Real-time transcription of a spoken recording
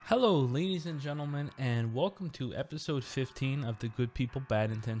Hello, ladies and gentlemen, and welcome to episode 15 of the Good People, Bad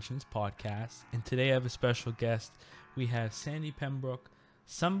Intentions podcast. And today I have a special guest. We have Sandy Pembroke,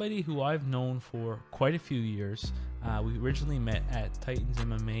 somebody who I've known for quite a few years. We originally met at Titans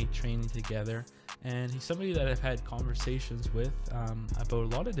MMA training together, and he's somebody that I've had conversations with about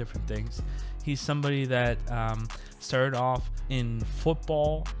a lot of different things. He's somebody that started off in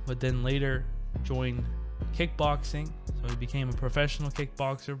football, but then later joined kickboxing. So he became a professional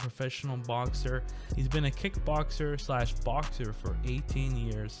kickboxer, professional boxer. He's been a kickboxer slash boxer for 18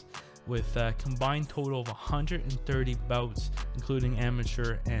 years with a combined total of 130 bouts, including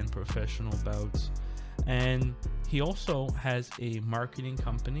amateur and professional bouts. And he also has a marketing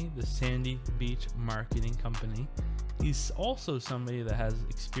company, the Sandy Beach Marketing Company. He's also somebody that has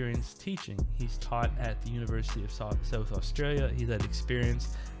experience teaching. He's taught at the University of South Australia. He's had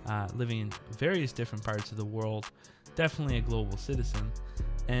experience living in various different parts of the world. Definitely a global citizen,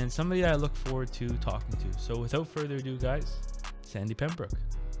 and somebody that I look forward to talking to. So without further ado, guys, Sandy Pembroke.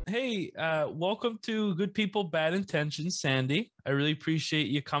 Hey, welcome to Good People, Bad Intentions, Sandy. I really appreciate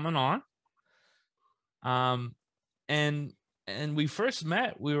you coming on. And we first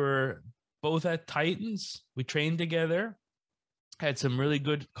met, we were both at Titans. We trained together, had some really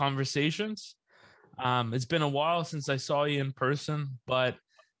good conversations. It's been a while since I saw you in person, but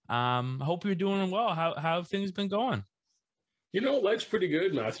I hope you're doing well. How have things been going? Life's pretty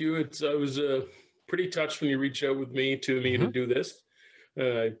good, Matthew. I was pretty touched when you reached out with me to do this.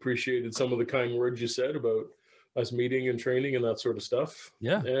 I appreciated some of the kind words you said about us meeting and training and that sort of stuff.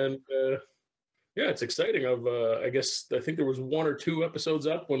 Yeah. And it's exciting. I think there was one or two episodes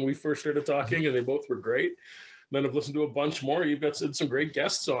up when we first started talking, and they both were great. Then I've listened to a bunch more. You've got some great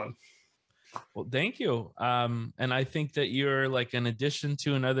guests on. Well, thank you. And I think that you're like an addition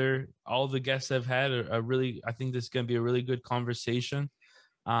to all the guests I've had I think this is going to be a really good conversation.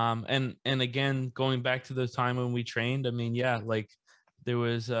 And again, going back to the time when we trained, I mean, yeah, like there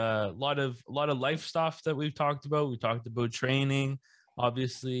was a lot of life stuff that we've talked about. We talked about training,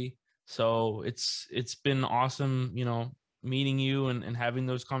 obviously. So it's been awesome, meeting you and having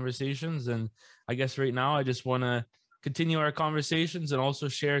those conversations. And I guess right now I just want to continue our conversations and also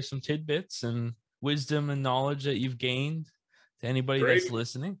share some tidbits and wisdom and knowledge that you've gained to anybody that's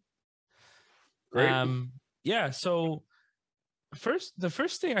listening. Great. So the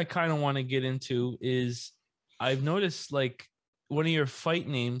first thing I kind of want to get into is I've noticed like one of your fight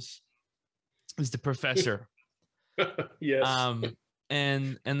names is the Professor. Yes.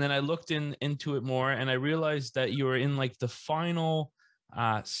 And then I looked into it more, and I realized that you were in like the final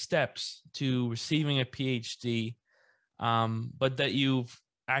steps to receiving a PhD. But that you've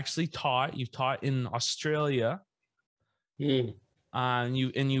taught in Australia, and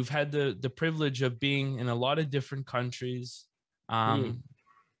you've had the privilege of being in a lot of different countries.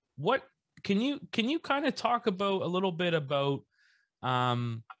 What can you kind of talk about a little bit about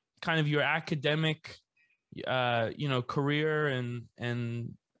kind of your academic career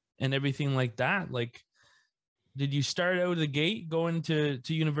and everything like that? Like, did you start out of the gate going to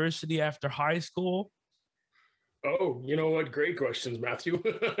university after high school? Oh, you know what? Great questions, Matthew.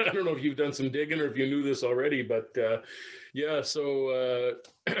 I don't know if you've done some digging or if you knew this already, but So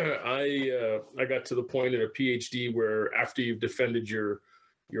I got to the point in a PhD where after you've defended your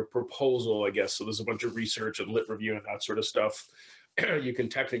proposal, I guess, so there's a bunch of research and lit review and that sort of stuff, you can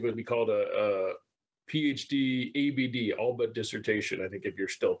technically be called a PhD ABD, all but dissertation. I think if you're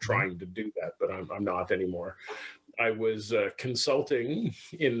still trying to do that, but I'm not anymore. I was consulting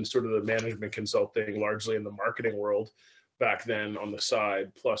in sort of the management consulting, largely in the marketing world back then on the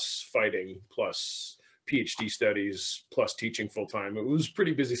side, plus fighting, plus PhD studies, plus teaching full time. It was a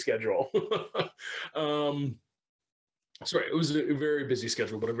pretty busy schedule. It was a very busy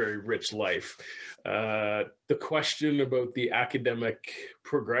schedule, but a very rich life. The question about the academic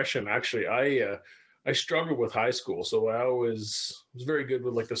progression, actually, I struggled with high school. So I was very good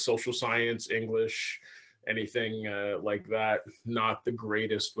with like the social science, English, anything like that. Not the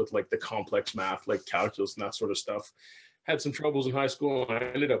greatest with like the complex math, like calculus and that sort of stuff. Had some troubles in high school. I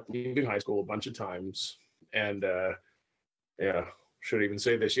ended up leaving high school a bunch of times. And should I even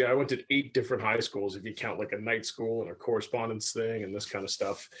say this? Yeah, I went to 8 different high schools if you count like a night school and a correspondence thing and this kind of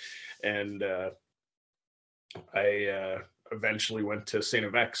stuff. And I eventually went to St.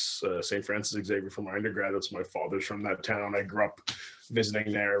 FX, St. Francis Xavier for my undergrad. That's my father's from that town. I grew up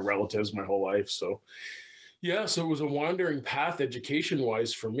visiting their relatives my whole life. So it was a wandering path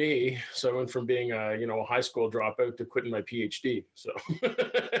education-wise for me. So I went from being a high school dropout to quitting my PhD. So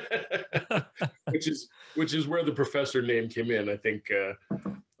which is where the professor name came in. I think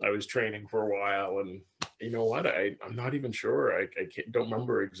I was training for a while and You know what? I'm not even sure. Don't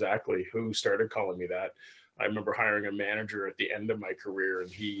remember exactly who started calling me that. I remember hiring a manager at the end of my career, and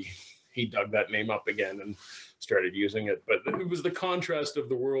he dug that name up again and started using it. But it was the contrast of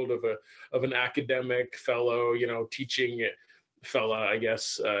the world of an academic fellow, teaching fella, I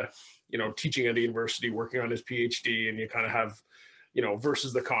guess, teaching at a university, working on his PhD, and you kind of have,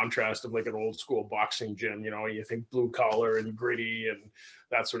 versus the contrast of like an old school boxing gym. You think blue collar and gritty and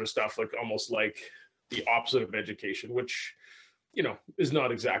that sort of stuff, like almost like the opposite of education, which, is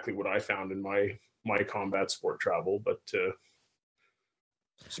not exactly what I found in my combat sport travel, but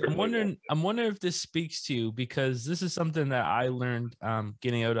certainly. I'm wondering if this speaks to you, because this is something that I learned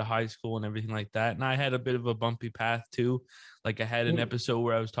getting out of high school and everything like that. And I had a bit of a bumpy path too. Like I had an episode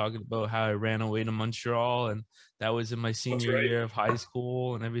where I was talking about how I ran away to Montreal, and that was in my senior year of high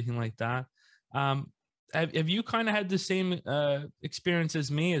school and everything like that. Have you kind of had the same experience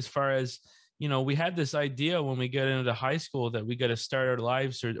as me, as far as, we had this idea when we get into high school that we got to start our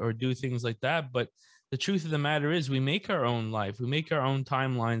lives or do things like that. But the truth of the matter is we make our own life. We make our own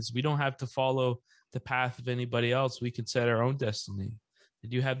timelines. We don't have to follow the path of anybody else. We can set our own destiny.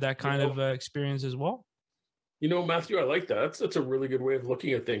 Did you have that kind of experience as well? Matthew, I like that. That's a really good way of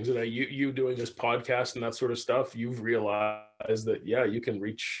looking at things. And you doing this podcast and that sort of stuff, you've realized that, yeah, you can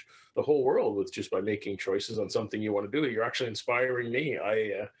reach the whole world with just by making choices on something you want to do. You're actually inspiring me.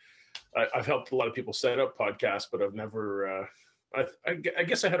 I've helped a lot of people set up podcasts, but I've never, I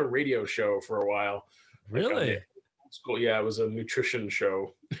guess I had a radio show for a while. Really? School. Yeah, it was a nutrition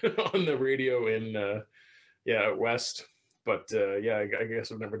show on the radio in, West. But I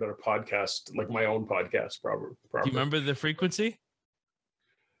guess I've never done a podcast, like my own podcast, proper. Do you remember the frequency?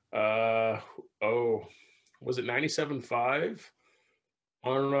 Was it 97.5? I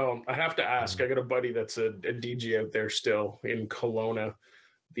don't know. I have to ask. I got a buddy that's a DJ out there still in Kelowna,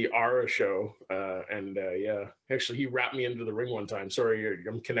 the Ara show. Actually, he wrapped me into the ring one time. Sorry,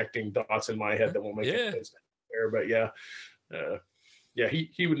 I'm connecting dots in my head that won't make it there. But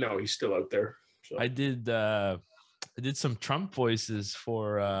he would know. He's still out there. So. I did some Trump voices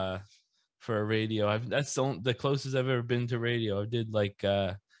for a radio. That's the closest I've ever been to radio. I did like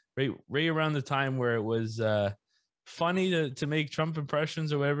right around the time where it was funny to make Trump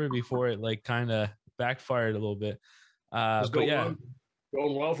impressions or whatever, before it like kind of backfired a little bit.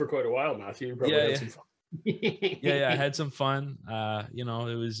 Going well for quite a while, Matthew. You probably had some fun. I had some fun.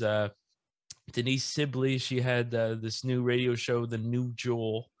 It was Denise Sibley. She had this new radio show, The New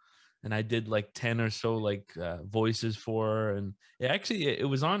Jewel, and I did like 10 or so like voices for her, and it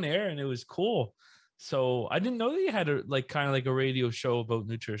was on air and it was cool. So I didn't know that you had kind of like a radio show about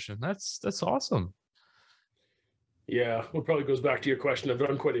nutrition. That's awesome. Yeah, it probably goes back to your question. I've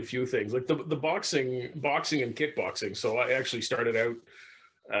done quite a few things, like the boxing and kickboxing. So I actually started out.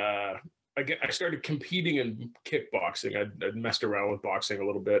 I started competing in kickboxing. I'd messed around with boxing a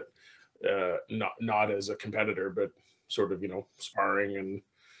little bit, not as a competitor, but sort of sparring and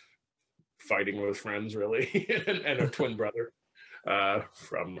fighting with friends, really, and a twin brother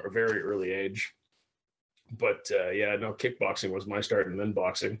from a very early age. But kickboxing was my start, and then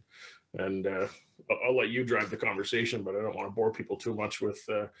boxing. And I'll let you drive the conversation, but I don't want to bore people too much with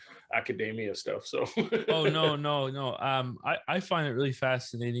academia stuff. So. Oh, no. I find it really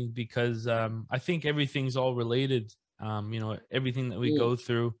fascinating because I think everything's all related. Everything that we go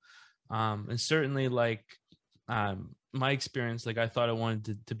through, and certainly like my experience, like I thought I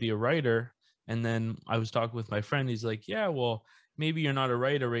wanted to be a writer, and then I was talking with my friend. He's like, yeah, well, maybe you're not a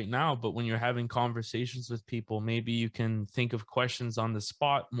writer right now, but when you're having conversations with people, maybe you can think of questions on the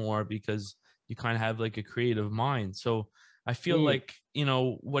spot more because you kind of have like a creative mind. So I feel like,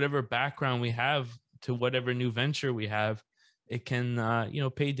 whatever background we have to whatever new venture we have, it can,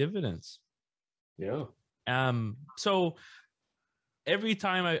 pay dividends. Yeah. So every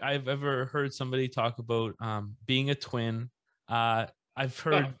time I've ever heard somebody talk about being a twin, I've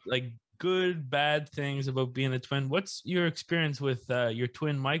heard like good, bad things about being a twin. What's your experience with your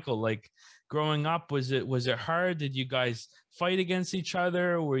twin, Michael? Like growing up, was it hard? Did you guys fight against each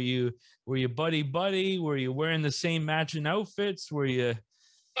other? Were you buddy? Were you wearing the same matching outfits? Were you?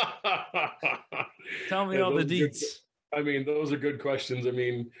 Tell me all the deets. I mean, those are good questions. I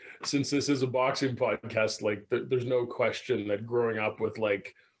mean, since this is a boxing podcast, like there's no question that growing up with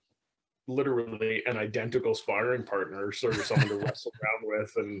like literally an identical sparring partner, sort of someone to wrestle around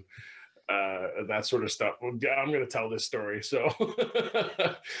with, and that sort of stuff. Well, I'm going to tell this story. So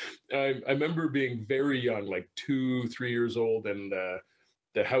I remember being very young, like 2-3 years old, and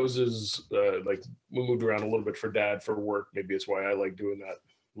the houses, like we moved around a little bit for Dad for work. Maybe it's why I like doing that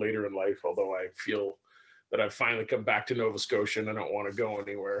later in life, although I feel that I've finally come back to Nova Scotia and I don't want to go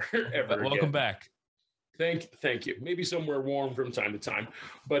anywhere ever Welcome again. back. Thank you. Maybe somewhere warm from time to time,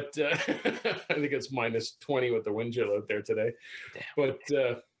 but I think it's -20 with the wind chill out there today. Damn. But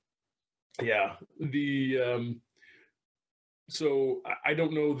yeah, so I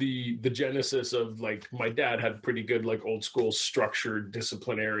don't know the genesis of, like, my dad had pretty good, like, old school structured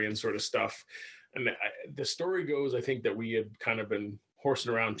disciplinarian sort of stuff, and the story goes, I think, that we had kind of been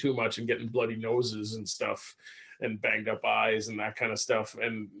horsing around too much and getting bloody noses and stuff and banged up eyes and that kind of stuff,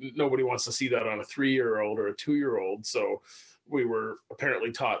 and nobody wants to see that on a 3-year-old or a 2-year-old. So we were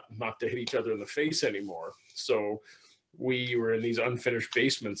apparently taught not to hit each other in the face anymore. So we were in these unfinished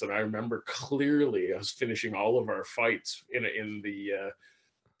basements, and I remember clearly us finishing all of our fights in the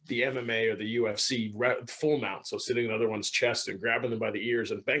MMA or the UFC full mount. So sitting in the other one's chest and grabbing them by the ears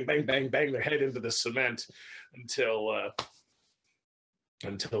and bang, bang, bang, bang their head into the cement until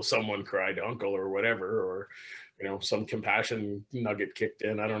someone cried uncle or whatever, or, some compassion nugget kicked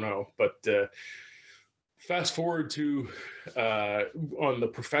in. I don't know. But fast forward to on the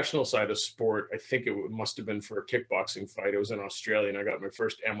professional side of sport, I think it must have been for a kickboxing fight. It was in Australia, and I got my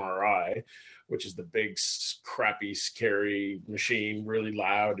first MRI, which is the big, crappy, scary machine, really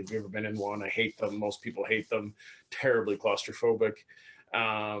loud. If you've ever been in one, I hate them. Most people hate them. Terribly claustrophobic.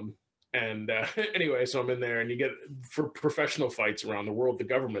 Anyway, so I'm in there, and you get, for professional fights around the world, the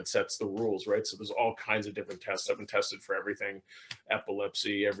government sets the rules, right? So there's all kinds of different tests. I've been tested for everything: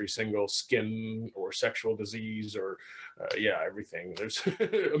 epilepsy, every single skin or sexual disease, or everything. There's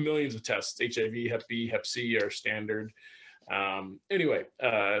millions of tests. HIV, Hep B, Hep C are standard.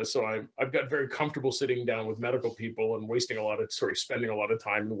 So I've got very comfortable sitting down with medical people and spending a lot of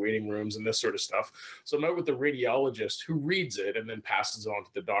time in waiting rooms and this sort of stuff. So I'm out with the radiologist, who reads it and then passes it on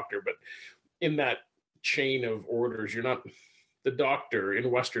to the doctor. But in that chain of orders, the doctor in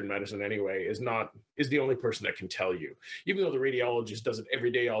Western medicine anyway is the only person that can tell you, even though the radiologist does it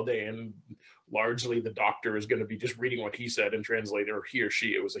every day, all day. And largely the doctor is going to be just reading what he said and translating, or he or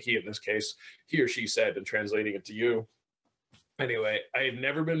she, it was a he in this case, he or she said, and translating it to you. Anyway, I had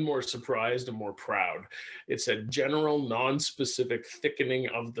never been more surprised and more proud. It said general non-specific thickening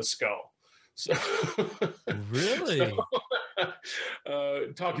of the skull. So Really?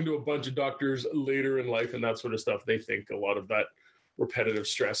 Talking to a bunch of doctors later in life and that sort of stuff, they think a lot of that repetitive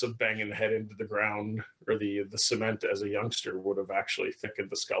stress of banging the head into the ground or the cement as a youngster would have actually thickened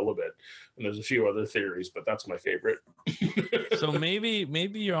the skull a bit. And there's a few other theories, but that's my favorite. So maybe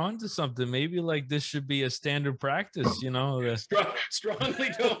you're onto something. Maybe, like, this should be a standard practice, Strongly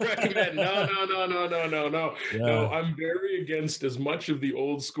don't recommend. No. Yeah. No, I'm very against as much of the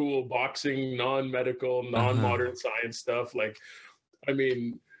old school boxing, non-medical, non-modern science stuff. Like, I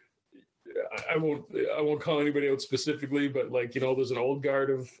mean, I won't call anybody out specifically, but, like, there's an old guard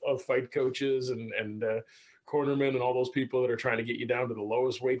of fight coaches and cornermen and all those people that are trying to get you down to the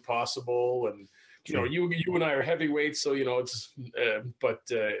lowest weight possible. And you and I are heavyweights, so it's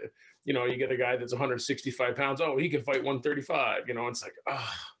you get a guy that's 165 pounds. Oh, he can fight 135. It's like,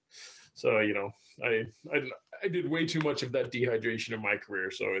 so I did way too much of that dehydration in my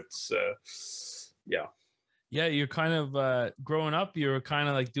career. So it's yeah. Yeah, you're kind of growing up. You were kind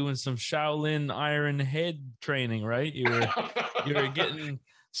of like doing some Shaolin Iron Head training, right? You were getting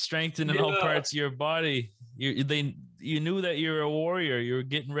strengthened in all parts of your body. You knew that you're a warrior. You were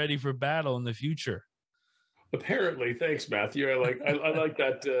getting ready for battle in the future. Apparently, thanks, Matthew. I like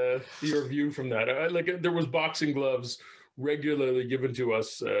that your view from that. There was boxing gloves regularly given to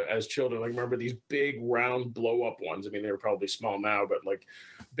us as children. I remember these big round blow up ones. I mean, they were probably small now, but like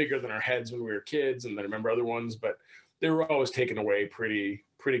bigger than our heads when we were kids. And then I remember other ones, but they were always taken away pretty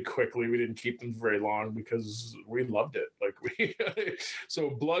quickly. We didn't keep them very long because we loved it.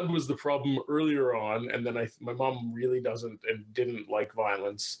 So blood was the problem earlier on. And then my mom really didn't like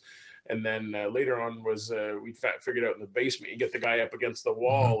violence. And then later on was we figured out in the basement, you get the guy up against the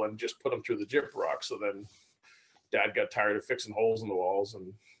wall and just put him through the gyprock. So then Dad got tired of fixing holes in the walls,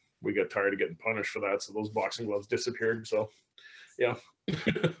 and we got tired of getting punished for that. So those boxing gloves disappeared. So, yeah.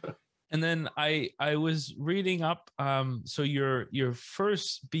 And then I was reading up. So your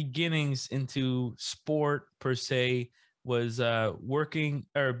first beginnings into sport per se was working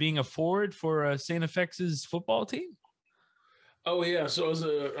or being a forward for St. FX's football team. Oh yeah, so I was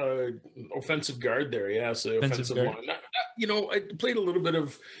a offensive guard there. Yeah, so offensive line. I played a little bit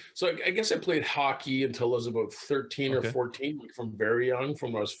of. So I guess I played hockey until I was about 13 or 14, like from very young,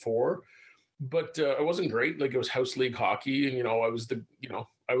 from when I was 4. But I wasn't great. Like, it was house league hockey, and I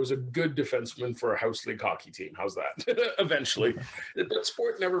was a good defenseman for a house league hockey team. How's that? Eventually, but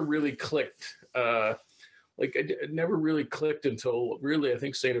sport never really clicked. It never really clicked until really I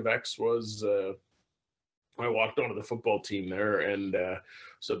think St. FX was I walked onto the football team there, and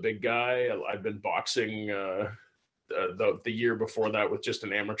so big guy. I'd been boxing the year before that with just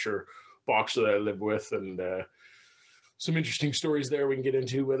an amateur boxer that I lived with, and some interesting stories there we can get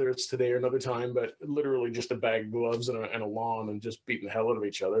into, whether it's today or another time. But literally just a bag of gloves and a lawn, and just beating the hell out of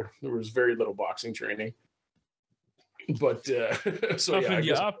each other. There was very little boxing training, but so yeah, Toughened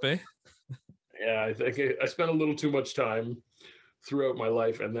you up, eh? yeah, I think I spent a little too much time throughout my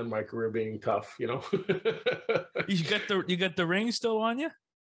life, and then my career being tough, you know. You got the ring still on you?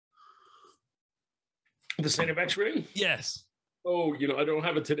 The St. FX ring? Yes. Oh, I don't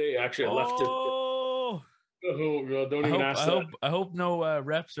have it today. Actually, I left it. Oh, no, don't even ask that. I hope no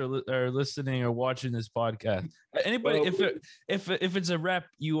reps are listening or watching this podcast. Anybody, if it's a rep,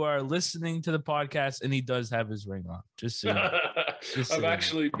 you are listening to the podcast, and he does have his ring on. Just so I've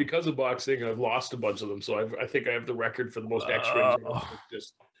actually, because of boxing, I've lost a bunch of them. So I think I have the record for the most X rings.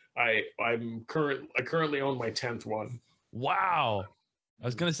 Just I currently own my 10th one. Wow. I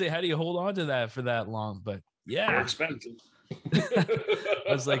was gonna say, how do you hold on to that for that long? But yeah, they're expensive. I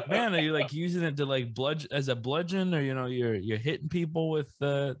was like, man, are you like using it to like as a bludgeon, or you're hitting people with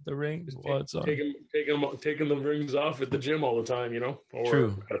the ring? Taking the rings off at the gym all the time, or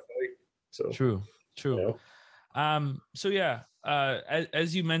true. at a fight. So true. So yeah,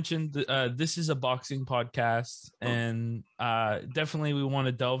 as you mentioned, this is a boxing podcast, and definitely we want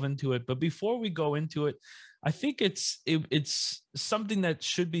to delve into it. But before we go into it, I think it's something that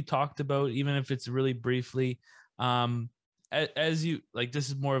should be talked about, even if it's really briefly. As you like, this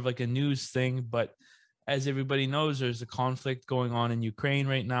is more of like a news thing, but as everybody knows, there's a conflict going on in Ukraine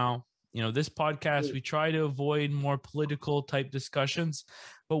right now. This podcast, we try to avoid more political type discussions,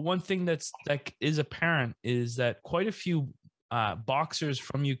 but one thing that is apparent is that quite a few boxers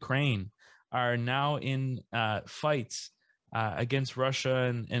from Ukraine are now in fights against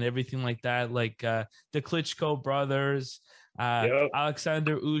Russia and everything like that, like the Klitschko brothers,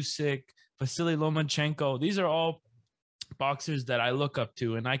 Alexander Usyk, Vasily Lomachenko. These are all boxers that I look up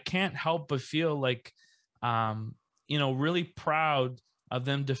to, and I can't help but feel like, really proud of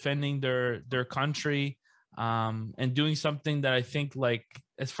them defending their country, and doing something that I think, like,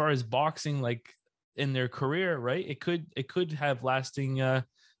 as far as boxing, like in their career, right? It could have lasting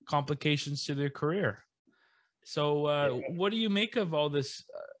complications to their career. So what do you make of all this,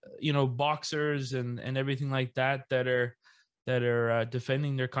 boxers and everything like that are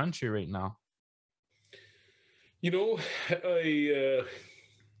defending their country right now?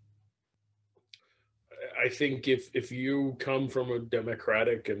 I think if you come from a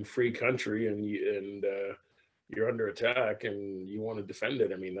democratic and free country and you're under attack and you want to defend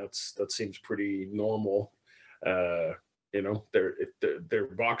it, I mean that seems pretty normal. They're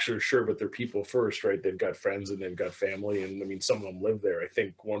boxers, sure, but they're people first, right? They've got friends and they've got family, and I mean some of them live there. I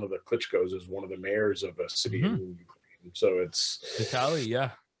think one of the Klitschkos is one of the mayors of a city in Ukraine, so it's Vitaly,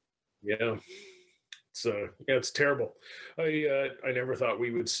 yeah. It's terrible. I never thought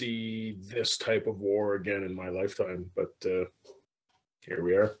we would see this type of war again in my lifetime, but here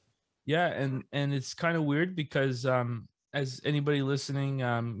we are. Yeah, and it's kind of weird because as anybody listening,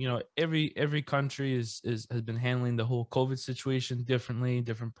 every country has been handling the whole COVID situation differently,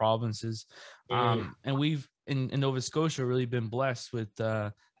 different provinces, and we've in Nova Scotia really been blessed with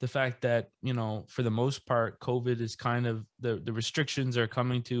the fact that for the most part, COVID is kind of the restrictions are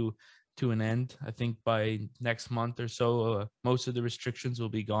coming to an end. I think by next month or so, most of the restrictions will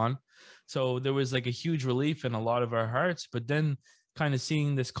be gone. So there was like a huge relief in a lot of our hearts, but then kind of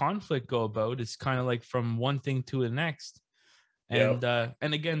seeing this conflict go about, it's kind of like from one thing to the next. And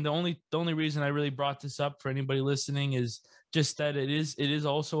again, the only reason I really brought this up for anybody listening is just that it is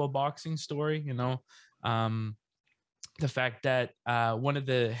also a boxing story. The fact that one of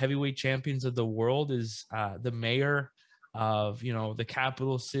the heavyweight champions of the world is the mayor of the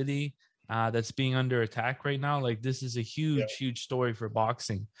capital city that's being under attack right now. Like, this is a huge story for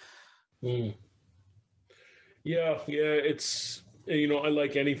boxing. It's I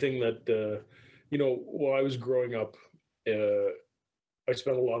like anything that while I was growing up, I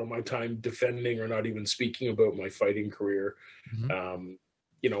spent a lot of my time defending or not even speaking about my fighting career.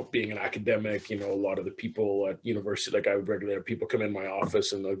 Being an academic, a lot of the people at university, like I would regularly have people come in my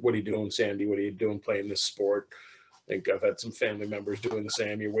office and like, what are you doing, Sandy? What are you doing playing this sport? I think I've had some family members doing the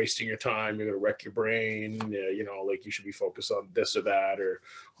same. You're wasting your time. You're going to wreck your brain. Like you should be focused on this or that or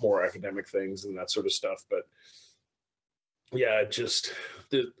more academic things and that sort of stuff. But yeah,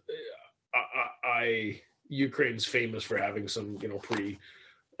 Ukraine's famous for having some, pretty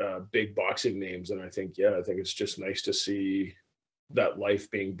big boxing names. And I think it's just nice to see that life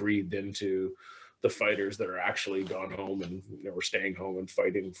being breathed into the fighters that are actually gone home and, we're staying home and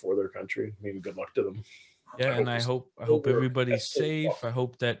fighting for their country. I mean, good luck to them. Yeah, I and hope I this is hope over everybody's as soon as safe. I possible.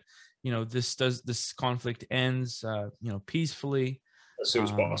 hope that this conflict ends peacefully. As soon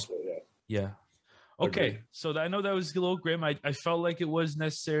as Um, possible. Yeah, yeah. agreed. Okay, so I know that was a little grim. I felt like it was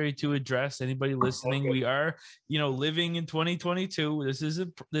necessary to address anybody listening. Okay. We are, living in 2022.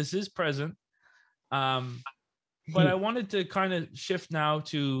 This is present. Um, but I wanted to kind of shift now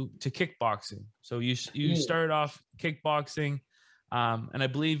to kickboxing. So you Hmm. started off kickboxing, and I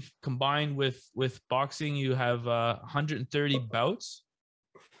believe combined with boxing, you have 130 bouts.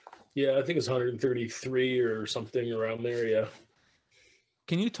 Yeah, I think it's 133 or something around there. Yeah.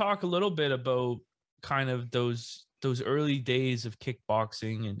 Can you talk a little bit about kind of those early days of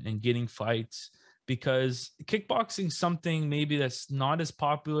kickboxing and getting fights? Because kickboxing something maybe that's not as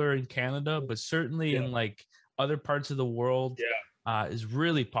popular in Canada, but certainly Yeah. in like other parts of the world Yeah. is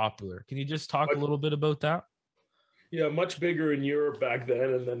really popular. Can you just talk a Much, little bit about that? yeah, much bigger in Europe back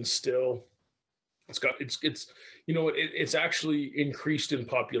then, and then still, it's it's actually increased in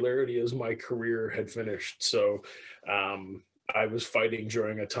popularity as my career had finished. So, um, I was fighting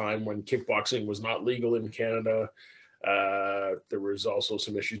during a time when kickboxing was not legal in Canada. There was also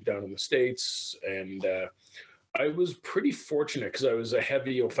some issues down in the States, and I was pretty fortunate because I was a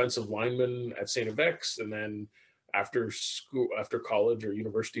heavy offensive lineman at St. FX, and then after school, after college or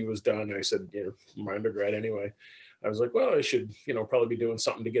university was done, I said, my undergrad anyway. I was like, well, I should, probably be doing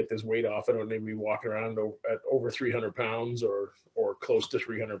something to get this weight off. I don't need to be walking around at over 300 pounds or close to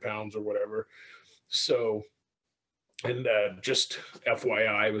 300 pounds or whatever. So, and just FYI,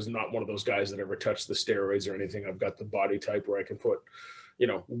 I was not one of those guys that ever touched the steroids or anything. I've got the body type where I can put,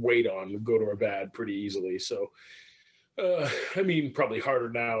 weight on good or bad pretty easily. So, I mean, probably harder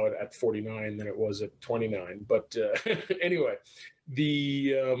now at 49 than it was at 29. But anyway,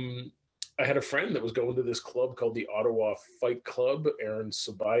 the I had a friend that was going to this club called the Ottawa Fight Club. Aaron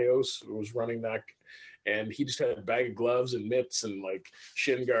Ceballos who was running that, and he just had a bag of gloves and mitts and like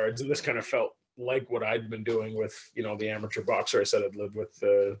shin guards, and this kind of felt like what I'd been doing with the amateur boxer I said I'd lived with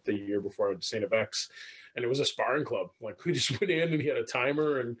the year before I went to St. FX, and it was a sparring club. Like we just went in and he had a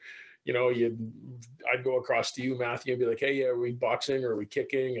timer and I'd go across to you, Matthew, and be like, hey, yeah, are we boxing or are we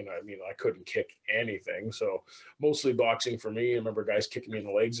kicking? And I mean, I couldn't kick anything. So mostly boxing for me. I remember guys kicking me in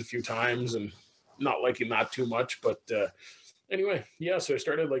the legs a few times and not liking that too much. But anyway, yeah, so I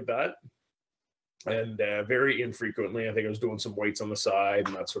started like that. And very infrequently, I think I was doing some weights on the side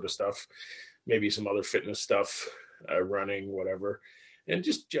and that sort of stuff, maybe some other fitness stuff, running, whatever, and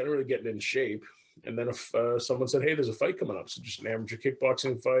just generally getting in shape. And then if someone said, hey, there's a fight coming up, so just an amateur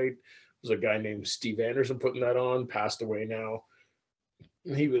kickboxing fight. There's a guy named Steve Anderson putting that on, passed away now.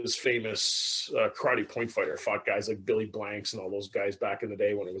 He was famous karate point fighter, fought guys like Billy Blanks and all those guys back in the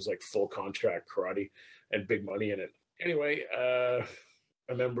day when it was like full contract karate and big money in it. Anyway, I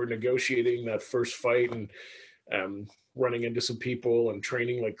remember negotiating that first fight and running into some people and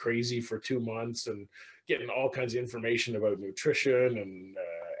training like crazy for 2 months and getting all kinds of information about nutrition and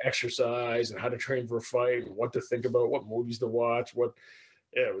exercise and how to train for a fight and what to think about, what movies to watch,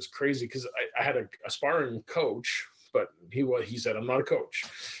 yeah, it was crazy because I had a sparring coach, but he said, I'm not a coach.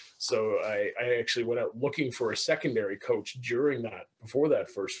 So I actually went out looking for a secondary coach before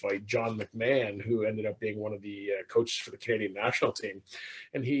that first fight, John McMahon, who ended up being one of the coaches for the Canadian national team.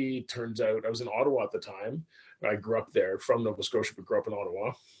 And he turns out, I was in Ottawa at the time. I grew up there from Nova Scotia, but grew up in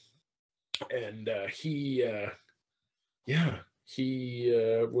Ottawa. And he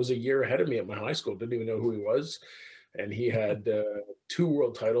was a year ahead of me at my high school. Didn't even know who he was. And he had 2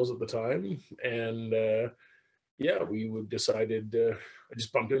 world titles at the time. And yeah, we decided. I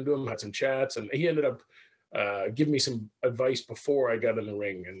just bumped into him, had some chats, and he ended up giving me some advice before I got in the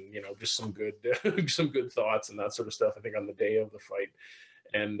ring, and just some good, some good thoughts and that sort of stuff. I think on the day of the fight,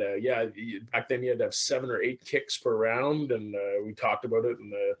 and yeah, back then you had to have 7 or 8 kicks per round, and we talked about it,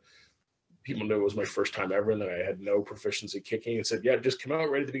 and the people knew it was my first time ever, and that I had no proficiency kicking, and said, yeah, just come out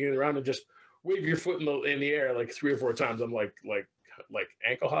right at the beginning of the round and just wave your foot in the air like 3 or 4 times. I'm like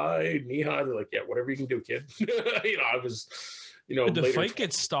ankle high, knee high. They're like, yeah, whatever you can do, kid. I was, Could the later. fight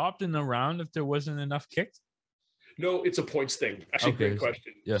get stopped in the round if there wasn't enough kicks? No, it's a points thing. Actually, Okay, great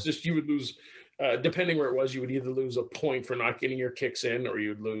question. yeah. It's just you would lose, depending where it was, you would either lose a point for not getting your kicks in, or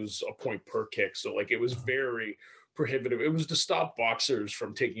you'd lose a point per kick. So like it was very prohibitive. It was to stop boxers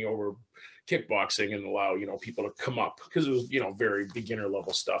from taking over kickboxing and allow people to come up, because it was very beginner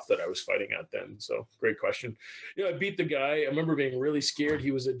level stuff that I was fighting at then. So great question. I beat the guy. I remember being really scared.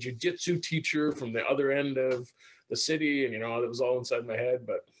 He was a jiu-jitsu teacher from the other end of the city, and that was all inside my head.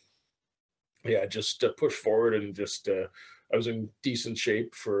 But yeah, just push forward and just I was in decent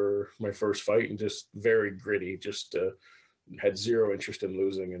shape for my first fight and just very gritty, just had zero interest in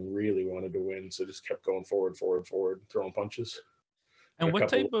losing and really wanted to win. So just kept going forward, throwing punches. And A what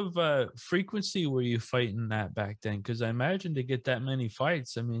couple. type of frequency were you fighting that back then? Because I imagine to get that many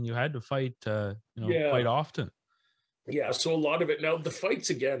fights, I mean, you had to fight, Yeah. quite often. Yeah. So a lot of it now, the fights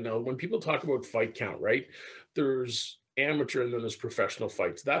again, now when people talk about fight count, right? There's amateur and then there's professional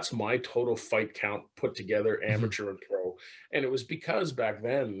fights. That's my total fight count put together, Mhm. amateur and pro. And it was because back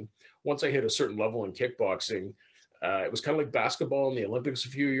then, once I hit a certain level in kickboxing, it was kind of like basketball in the Olympics a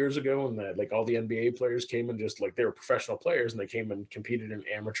few years ago, and that like all the NBA players came and just like they were professional players and they came and competed in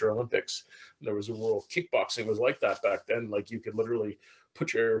amateur Olympics. And there was a rule. Kickboxing was like that back then. Like you could literally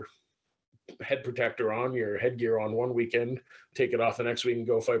put your head protector on, your headgear on one weekend, take it off the next week and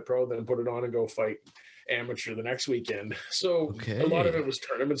go fight pro, then put it on and go fight amateur the next weekend. So a lot of Okay. it was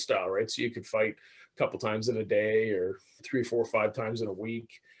tournament style, right? So you could fight a couple times in a day or 3, 4, 5 times in a week.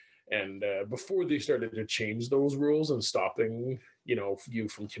 And before they started to change those rules and stopping, you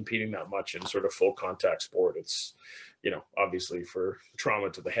from competing that much in sort of full contact sport, it's, obviously for trauma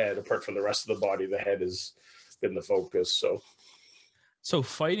to the head, apart from the rest of the body, the head has been the focus. So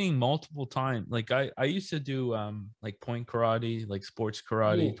fighting multiple times, like I used to do like point karate, like sports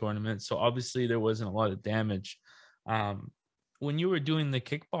karate Mm. tournaments. So obviously there wasn't a lot of damage. Um, when you were doing the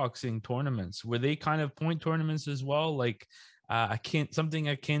kickboxing tournaments, were they kind of point tournaments as well? Like something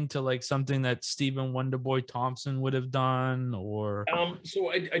akin to like something that Stephen Wonderboy Thompson would have done, or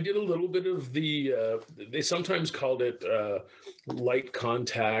So I did a little bit of they sometimes called it light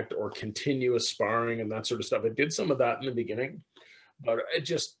contact or continuous sparring and that sort of stuff. I did some of that in the beginning, but it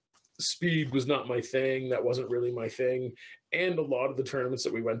just, speed was not my thing. That wasn't really my thing. And a lot of the tournaments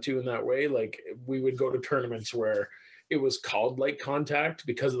that we went to in that way, like we would go to tournaments where it was called light contact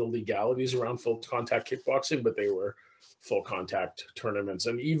because of the legalities around full contact kickboxing, but they were full contact tournaments.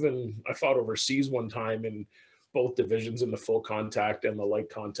 And even I fought overseas one time in both divisions, in the full contact and the light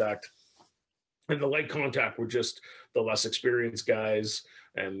contact. And the light contact were just the less experienced guys,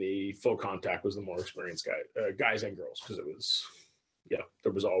 and the full contact was the more experienced guys and girls, because it was, yeah,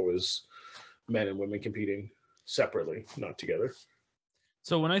 there was always men and women competing separately, not together.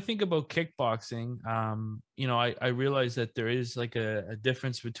 so when I think about kickboxing, I realize that there is like a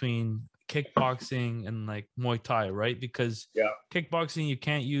difference between kickboxing and like Muay Thai, right? Because Yeah. kickboxing you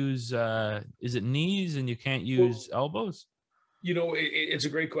can't use is it knees and you can't Well, use elbows? it's a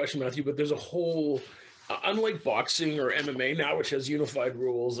great question, Matthew, but there's a whole, unlike boxing or MMA now, which has unified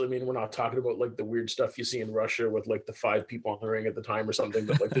rules. I mean, we're not talking about like the weird stuff you see in Russia with like the 5 people on the ring at the time or something,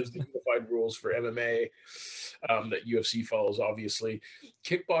 but like there's the unified rules for MMA that UFC follows, obviously.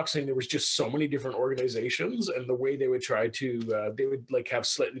 Kickboxing, there was just so many different organizations, and the way they would try to, they would like have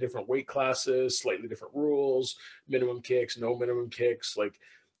slightly different weight classes, slightly different rules, minimum kicks, no minimum kicks. Like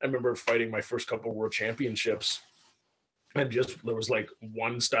I remember fighting my first couple world championships, and just there was like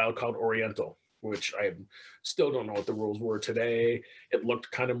one style called Oriental, which I still don't know what the rules were today. It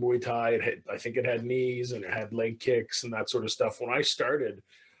looked kind of Muay Thai. I think it had knees and it had leg kicks and that sort of stuff. When I started,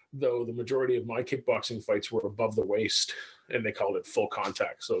 though, the majority of my kickboxing fights were above the waist, and they called it full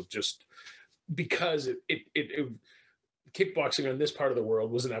contact. So just because it kickboxing in this part of the world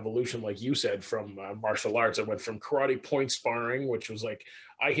was an evolution, like you said, from martial arts. It went from karate point sparring, which was like,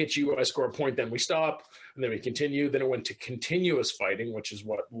 I hit you, I score a point, then we stop, and then we continue. Then it went to continuous fighting, which is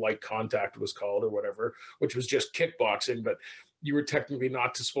what light contact was called or whatever, which was just kickboxing, but you were technically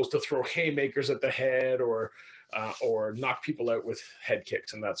not supposed to throw haymakers at the head or knock people out with head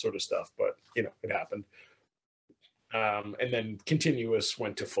kicks and that sort of stuff. But, it happened. And then continuous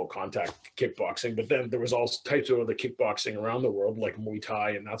went to full contact kickboxing. But then there was all types of other kickboxing around the world, like Muay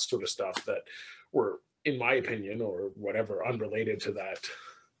Thai and that sort of stuff, that were, in my opinion, or whatever, unrelated to that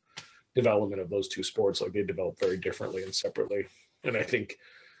development of those two sports. Like they developed very differently and separately. And I think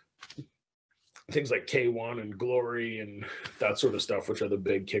things like K1 and Glory and that sort of stuff, which are the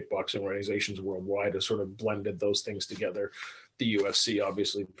big kickboxing organizations worldwide, have sort of blended those things together. The UFC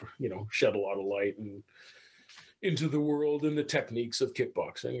obviously, shed a lot of light and into the world and the techniques of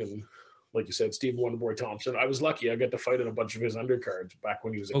kickboxing. And like you said, Steve Wonderboy Thompson, I was lucky. I got to fight in a bunch of his undercards back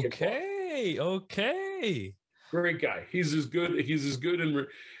when he was a kickboxer. Okay. Great guy. He's as good and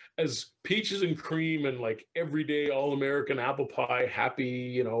as peaches and cream and like everyday all-American apple pie,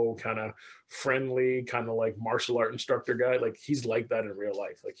 happy, kind of friendly, kind of like martial art instructor guy. Like he's like that in real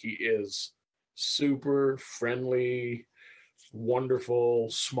life. Like he is super friendly,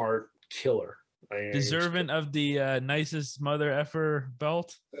 wonderful, smart, killer. Deserving of the nicest mother effer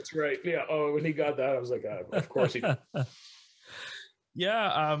belt. That's right. Yeah. Oh, when he got that, I was like, of course he did.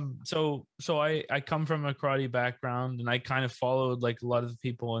 Yeah. So I come from a karate background, and I kind of followed like a lot of the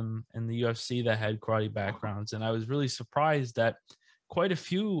people in the UFC that had karate backgrounds, and I was really surprised that quite a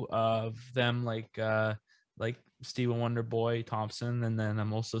few of them, like Stephen Wonderboy Thompson, and then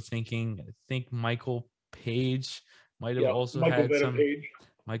I'm also thinking, I think Michael Page might have Yeah, also Michael had Venom some. Page.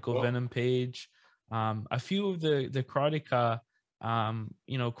 Michael Well, Venom Page. A few of the karateka,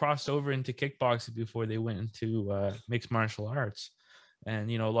 crossed over into kickboxing before they went into mixed martial arts,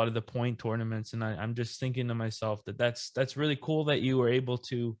 and a lot of the point tournaments. And I'm just thinking to myself that that's really cool that you were able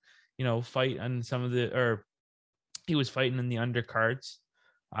to, fight on some of the, or he was fighting in the undercards.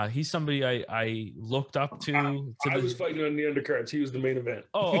 He's somebody I looked up to I the. was fighting on the undercards. He was the main event.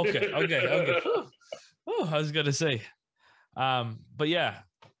 Oh, okay. Oh, I was gonna say. But yeah,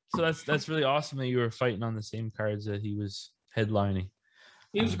 so that's really awesome that you were fighting on the same cards that he was headlining.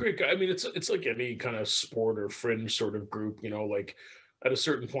 He was a great guy. I mean, it's like any kind of sport or fringe sort of group, like at a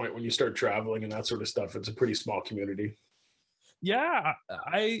certain point when you start traveling and that sort of stuff, it's a pretty small community. Yeah,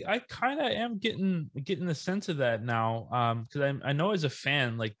 I kind of am getting the sense of that now. Because I know as a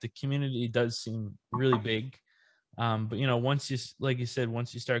fan, like the community does seem really big. But once like you said,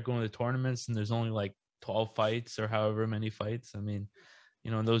 once you start going to tournaments and there's only like 12 fights or however many fights, I mean,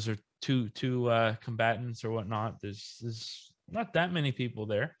 those are two combatants or whatnot. There's not that many people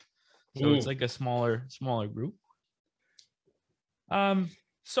there, so it's like a smaller group.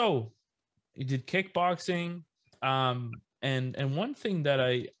 So you did kickboxing, and one thing that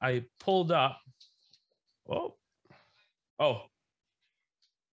I pulled up. Oh,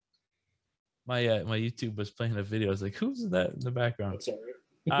 my YouTube was playing a video. I was like, who's that in the background? That's all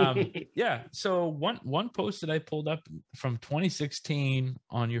right. Yeah, so one post that I pulled up from 2016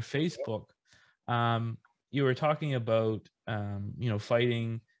 on your Facebook, you were talking about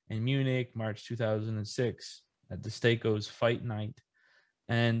fighting in Munich, March 2006 at the Stakos Fight Night,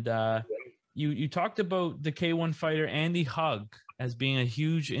 and you talked about the K1 fighter Andy Hug as being a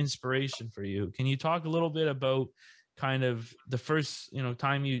huge inspiration for you. Can you talk a little bit about kind of the first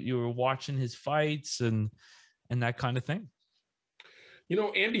time you were watching his fights and that kind of thing?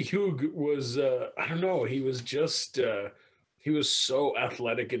 Andy Hug was, I don't know, he was just, he was so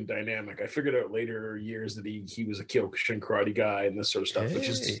athletic and dynamic. I figured out later years that he was a Kyokushin karate guy and this sort of stuff, but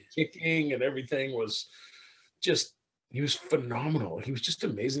just his kicking and everything was just, he was phenomenal. He was just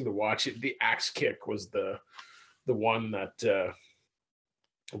amazing to watch. The axe kick was the one that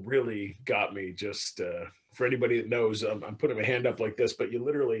really got me. Just for anybody that knows, I'm putting my hand up like this, but you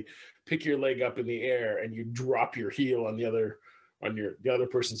literally pick your leg up in the air and you drop your heel on the other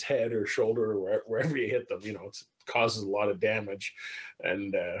person's head or shoulder or wherever you hit them. It causes a lot of damage.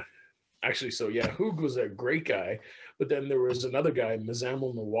 And actually, so yeah, Hug was a great guy. But then there was another guy,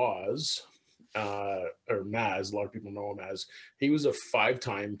 Mizamil Nawaz, or Maz, a lot of people know him as. He was a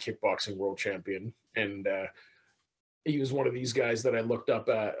 5-time kickboxing world champion. And he was one of these guys that I looked up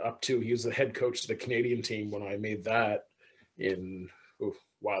to. He was the head coach of the Canadian team when I made that a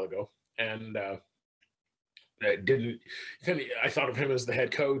while ago. And I thought of him as the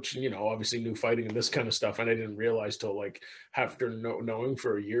head coach, and obviously knew fighting and this kind of stuff, and I didn't realize till like after knowing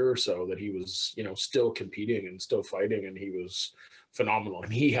for a year or so that he was still competing and still fighting, and he was phenomenal,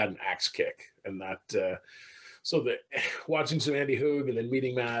 and he had an axe kick. And that so that watching some Andy Hug and then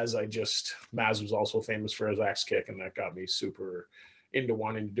meeting Maz was also famous for his axe kick, and that got me super into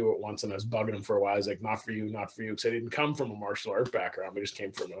wanting to do it once. And I was bugging him for a while. I was like, not for you, because I didn't come from a martial art background. I just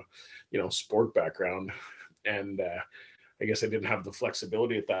came from a sport background. And I guess I didn't have the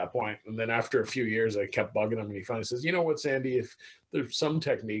flexibility at that point. And then after a few years, I kept bugging him, and he finally says, "You know what, Sandy? If there's some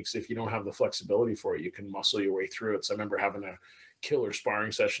techniques, if you don't have the flexibility for it, you can muscle your way through it." So I remember having a killer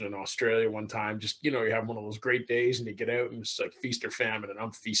sparring session in Australia one time. Just you have one of those great days, and you get out, and it's like feast or famine. And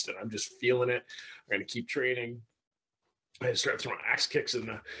I'm feasting. I'm just feeling it. I'm going to keep training. I start throwing axe kicks in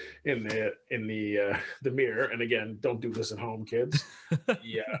the mirror. And again, don't do this at home, kids.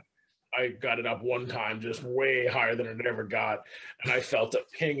 Yeah. I got it up one time, just way higher than it ever got, and I felt a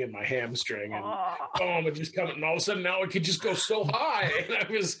ping in my hamstring, and boom, it just coming, and all of a sudden now it could just go so high, and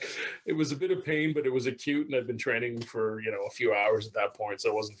it was a bit of pain, but it was acute, and I'd been training for a few hours at that point,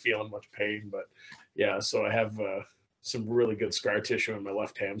 so I wasn't feeling much pain, but yeah, so I have some really good scar tissue in my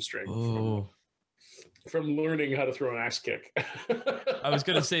left hamstring from learning how to throw an axe kick. I was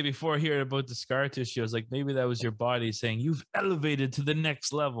gonna say before hearing about the scar tissue, I was like, maybe that was your body saying you've elevated to the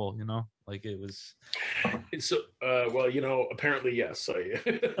next level. Like it was. It's well, apparently yes.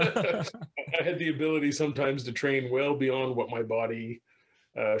 I had the ability sometimes to train well beyond what my body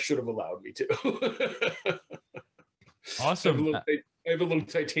should have allowed me to. Awesome. I have a little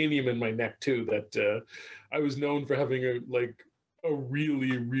titanium in my neck too that I was known for having a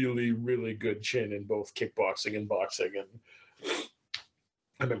really, really, really good chin in both kickboxing and boxing. And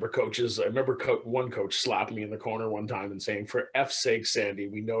I remember one coach slapped me in the corner one time and saying, "For F's sake, Sandy,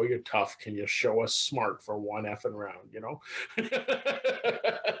 we know you're tough. Can you show us smart for one effing round?" You know,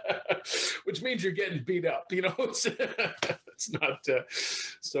 which means you're getting beat up. You know, it's not.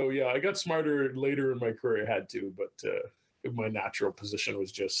 So yeah, I got smarter later in my career. I had to, but my natural position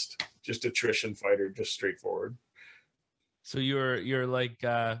was just attrition fighter, just straightforward. So you're like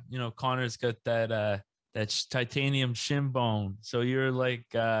Connor's got that titanium shin bone. So you're like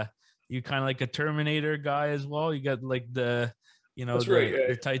you kind of like a Terminator guy as well. You got like the That's right.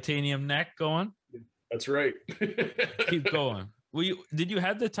 the titanium neck going. That's right. Keep going. Did you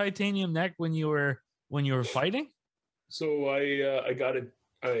have the titanium neck when you were fighting? So I got it.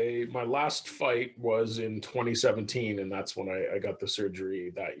 My last fight was in 2017, and that's when I got the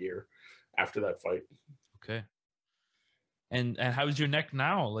surgery that year. After that fight. Okay. And how's your neck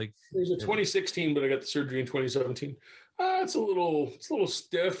now? Like it was a 2016, but I got the surgery in 2017. It's a little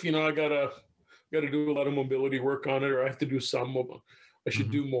stiff. You know, I gotta do a lot of mobility work on it, or I have to do some. I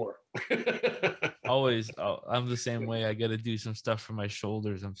should do more. Always, I'm the same way. I got to do some stuff for my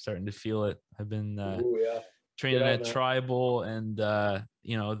shoulders. I'm starting to feel it. I've been training at Tribal, and the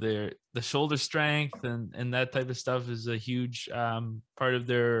shoulder strength and that type of stuff is a huge part of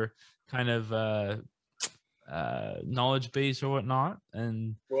their kind of knowledge base or whatnot.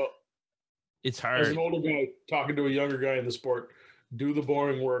 And well, it's hard. As an older guy talking to a younger guy in the sport, do the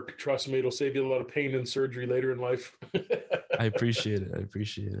boring work. Trust me, it'll save you a lot of pain and surgery later in life. I appreciate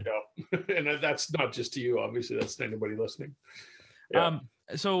it. Yeah. And that's not just to you, obviously. That's to anybody listening. Yeah.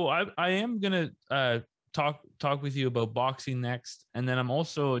 So I am gonna talk with you about boxing next, and then I'm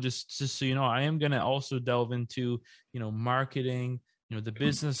also just so you know, I am gonna also delve into marketing, the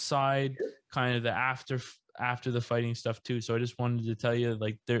business side, kind of the after the fighting stuff too. So I just wanted to tell you,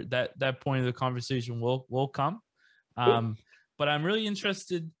 like, that point of the conversation will come. But I'm really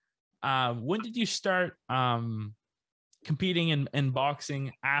interested. When did you start competing in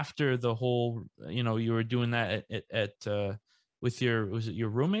boxing after the whole, you were doing that at with was it your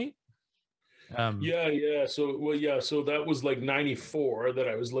roommate? Yeah. So that was like 94 that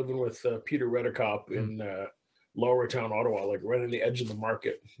I was living with Peter Redekop in Lower Town, Ottawa, like right on the edge of the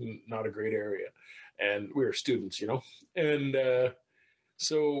market, not a great area. And we were students, and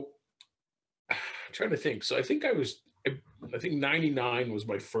so I'm trying to think. So I think 99 was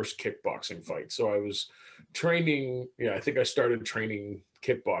my first kickboxing fight. So I was training. Yeah, I think I started training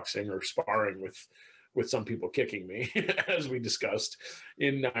kickboxing or sparring with some people kicking me, as we discussed,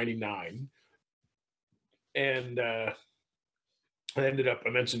 in 99. And I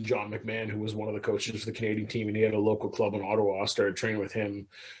mentioned John McMahon, who was one of the coaches for the Canadian team, and he had a local club in Ottawa. I started training with him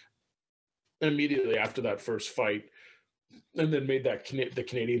immediately after that first fight, and then made the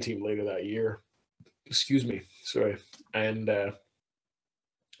Canadian team later that year. Excuse me. Sorry. And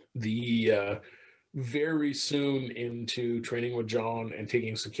very soon into training with John and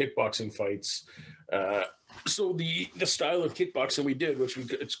taking some kickboxing fights. So the style of kickboxing we did,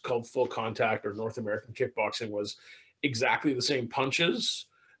 it's called full contact or North American kickboxing, was exactly the same punches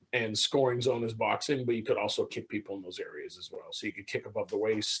and scoring zone as boxing, but you could also kick people in those areas as well. So you could kick above the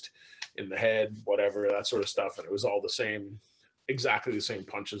waist, in the head, whatever, that sort of stuff. And it was all exactly the same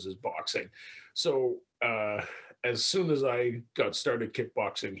punches as boxing. So as soon as I got started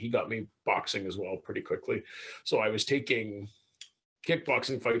kickboxing, he got me boxing as well pretty quickly. So I was taking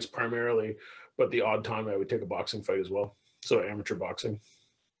kickboxing fights primarily, but the odd time I would take a boxing fight as well. So amateur boxing.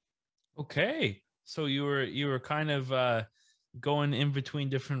 Okay. So you were kind of going in between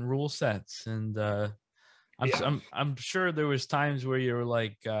different rule sets, and I'm sure there was times where you were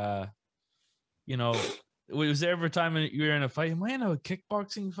like, was there ever a time you were in a fight? Am I in a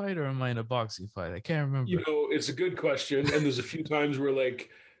kickboxing fight or am I in a boxing fight? I can't remember. It's a good question, and there's a few times where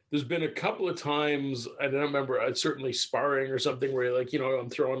there's been a couple of times I don't remember. It's certainly sparring or something where I'm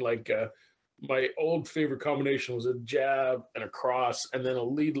throwing my old favorite combination was a jab and a cross and then a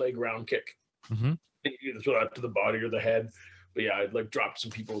lead leg round kick. Mm-hmm. And you either throw that to the body or the head. But yeah, I'd drop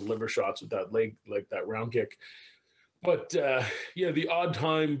some people with liver shots with that leg, like that round kick. But the odd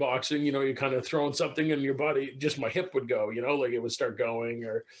time boxing, you're kind of throwing something in your body, just my hip would go, like it would start going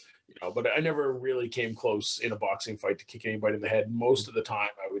or, but I never really came close in a boxing fight to kick anybody in the head. Most of the time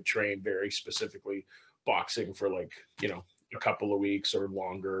I would train very specifically boxing for a couple of weeks or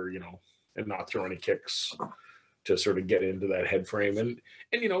longer, and not throw any kicks to sort of get into that head frame. And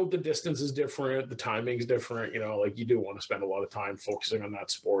the distance is different. The timing's different, you do want to spend a lot of time focusing on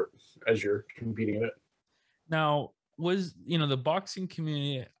that sport as you're competing in it. Now, was, the boxing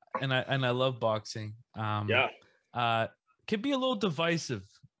community, and I love boxing. Can can be a little divisive,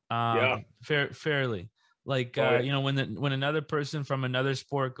 Yeah. fairly. Like, Oh, yeah. you know, when another person from another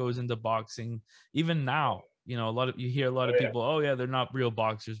sport goes into boxing, even now, you know, you hear a lot Oh, of yeah. people, oh yeah, they're not real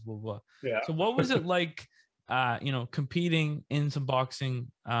boxers, blah, blah. Yeah. So what was it like, you know, competing in some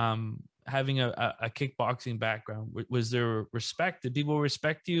boxing, having a kickboxing background? Was there respect? Did people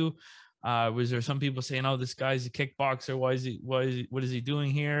respect you? Was there some people saying, oh, this guy's a kickboxer, what is he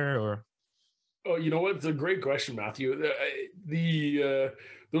doing here? Or Oh, you know what? It's a great question, Matthew. There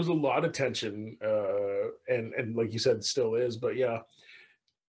was a lot of tension, and like you said, still is. But yeah,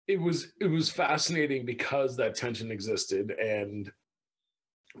 it was fascinating because that tension existed, and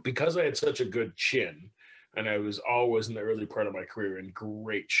because I had such a good chin, and I was always in the early part of my career in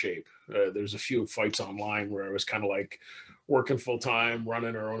great shape. There's a few fights online where I was kind of like working full time,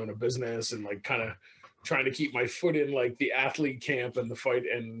 running or owning a business, and like kind of trying to keep my foot in like the athlete camp and the fight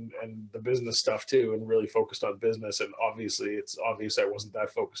and the business stuff too, and really focused on business. And obviously, it's obvious I wasn't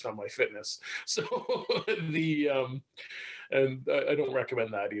that focused on my fitness. So the and I don't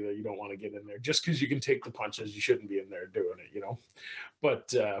recommend that either. You don't want to get in there just because you can take the punches. You shouldn't be in there doing it, you know.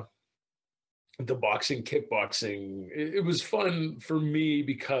 But the boxing, kickboxing, it was fun for me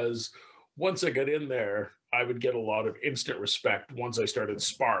because once I got in there, I would get a lot of instant respect once I started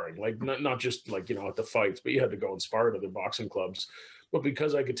sparring. Like not just like, you know, at the fights, but you had to go and spar at other boxing clubs. But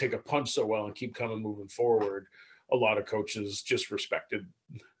because I could take a punch so well and keep coming moving forward, a lot of coaches just respected.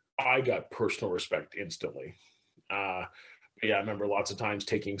 I got personal respect instantly. Yeah, I remember lots of times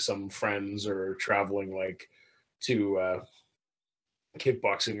taking some friends or traveling like to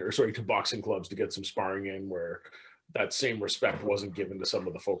kickboxing or sorry to boxing clubs to get some sparring in where that same respect wasn't given to some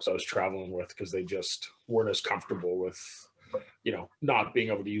of the folks I was traveling with because they just weren't as comfortable with, you know, not being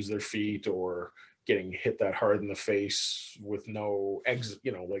able to use their feet or getting hit that hard in the face with no exit,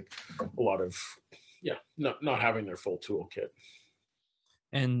 you know, like a lot of, yeah, not having their full toolkit.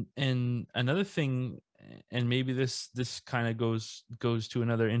 and another thing, and maybe this kind of goes to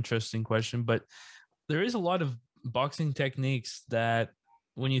another interesting question, but there is a lot of boxing techniques that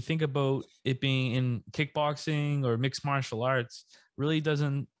when you think about it being in kickboxing or mixed martial arts really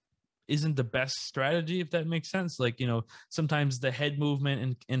doesn't isn't the best strategy, if that makes sense. Like, you know, sometimes the head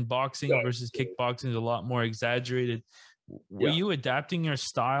movement in Yeah, boxing versus kickboxing is a lot more exaggerated. Were yeah. you adapting your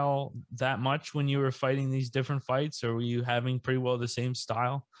style that much when you were fighting these different fights, or were you having pretty well the same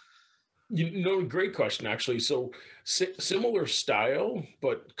style? You know, great question, actually. So similar style,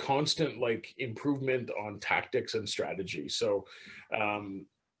 but constant like improvement on tactics and strategy. So, um,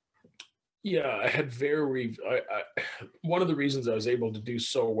 yeah, I had one of the reasons I was able to do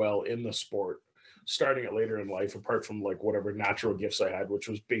so well in the sport, starting it later in life, apart from like whatever natural gifts I had, which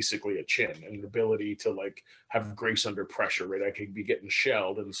was basically a chin and an ability to like have grace under pressure, right? I could be getting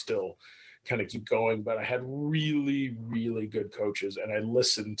shelled and still kind of keep going, but I had really, really good coaches and I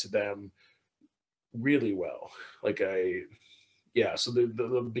listened to them really well. Like yeah, so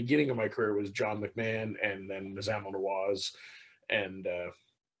the beginning of my career was John McMahon and then Nizam Nawaz and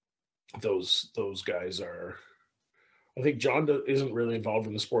those guys are. I think John isn't really involved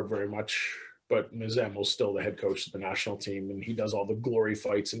in the sport very much, but Mizamel's still the head coach of the national team, and he does all the glory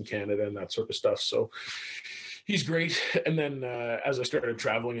fights in Canada and that sort of stuff. So he's great. And then as I started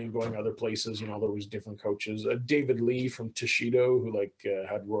traveling and going other places, you know, there was different coaches. David Lee from Toshido, who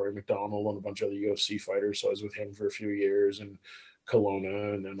had Rory McDonald and a bunch of other UFC fighters. So I was with him for a few years, and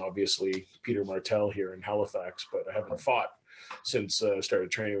Kelowna, and then obviously Peter Martell here in Halifax. But I haven't fought since I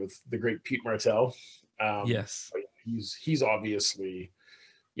started training with the great Pete Martell. Yes. He's obviously,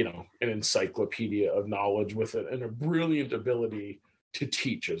 you know, an encyclopedia of knowledge with it and a brilliant ability to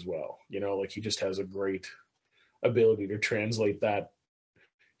teach as well. You know, like he just has a great ability to translate that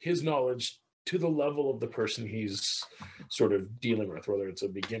his knowledge to the level of the person he's sort of dealing with, whether it's a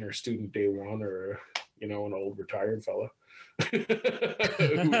beginner student day one or, you know, an old retired fella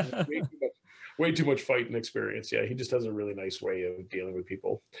who has way too much fighting experience. Yeah, he just has a really nice way of dealing with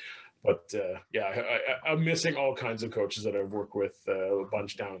people. But yeah, I'm missing all kinds of coaches that I've worked with a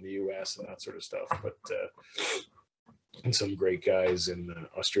bunch down in the U.S. and that sort of stuff. But and some great guys in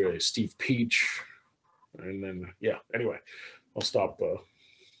Australia, Steve Peach, and then yeah. Anyway, I'll stop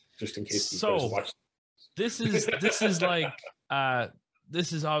just in case these guys So watch. this is like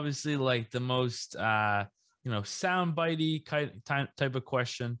this is obviously like the most you know, soundbitey type of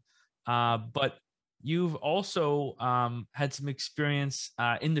question, but you've also had some experience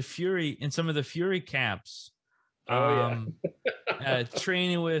in some of the Fury camps, Oh yeah,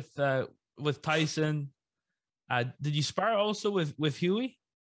 training with Tyson. Did you spar also with Huey?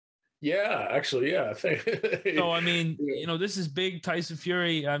 yeah. Actually, yeah. So I mean, you know, this is big Tyson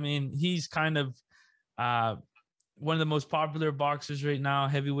Fury. I mean, he's kind of uh, one of the most popular boxers right now,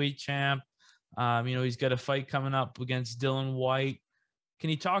 heavyweight champ. He's got a fight coming up against Dylan White. Can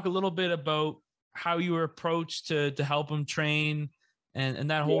you talk a little bit about how you were approached to help him train and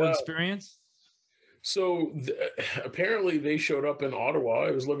that whole Yeah. experience? So apparently they showed up in Ottawa.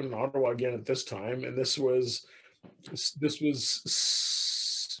 I was living in Ottawa again at this time, and this was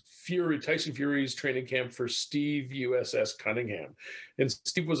Tyson Fury's training camp for Steve USS Cunningham, and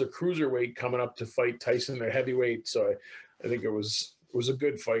Steve was a cruiserweight coming up to fight Tyson, a heavyweight. So I think it was a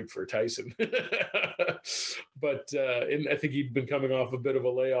good fight for Tyson, but and I think he'd been coming off a bit of a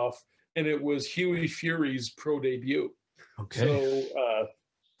layoff, and it was Hughie Fury's pro debut. Okay. So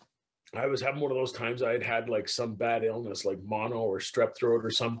I was having one of those times I had like some bad illness, like mono or strep throat or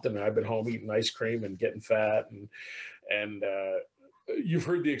something. And I've been home eating ice cream and getting fat, and you've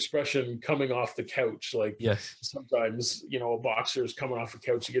heard the expression coming off the couch. Like, yes, sometimes, a boxer is coming off the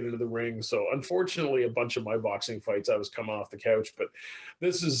couch to get into the ring. So unfortunately, a bunch of my boxing fights, I was coming off the couch, but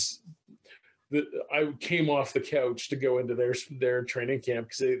I came off the couch to go into their training camp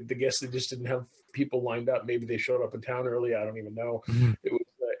because I guess they just didn't have people lined up. Maybe they showed up in town early. I don't even know. Mm-hmm. It was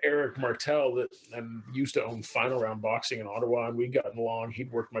Eric Martel that used to own Final Round Boxing in Ottawa, and we'd gotten along.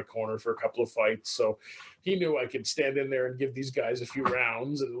 He'd worked my corner for a couple of fights, so he knew I could stand in there and give these guys a few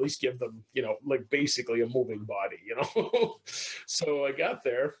rounds and at least give them, like basically a moving body, So I got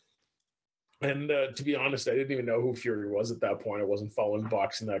there. And to be honest, I didn't even know who Fury was at that point. I wasn't following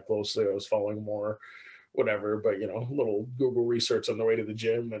boxing that closely. I was following more whatever, but, a little Google research on the way to the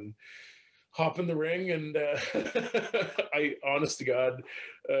gym and hop in the ring. And I, honest to God,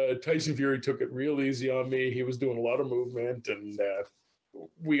 Tyson Fury took it real easy on me. He was doing a lot of movement, and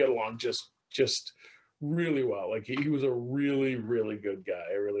we got along just really well. Like, he was a really, really good guy.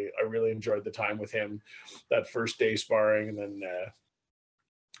 I really enjoyed the time with him that first day sparring. And then,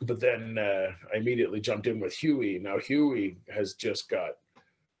 but then I immediately jumped in with Hughie. Now, Hughie has just got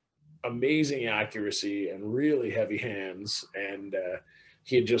amazing accuracy and really heavy hands. And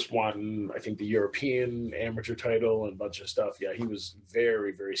he had just won, I think, the European amateur title and a bunch of stuff. Yeah, he was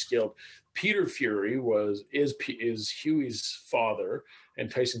very, very skilled. Peter Fury is Hughie's father and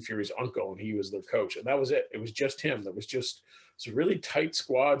Tyson Fury's uncle, and he was their coach. And that was it. It was just him. It's a really tight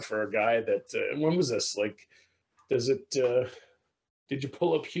squad for a guy that. And when was this? Like, did you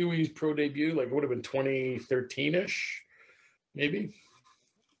pull up Hughie's pro debut? Like, it would have been 2013-ish, maybe.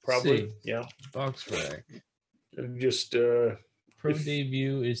 Probably, yeah. Box rack. Just pro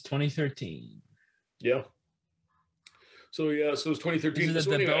debut is 2013. Yeah. So it was 2013. Is it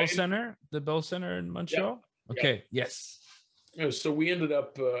the Bell Center? The Bell Center in Montreal? Yeah. Okay. Yeah. Yes. So we ended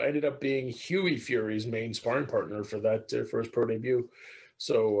up being Hughie Fury's main sparring partner for his pro debut.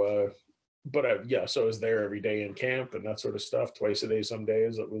 So, so I was there every day in camp and that sort of stuff, twice a day some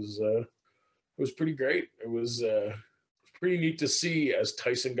days. It was pretty great. It was pretty neat to see as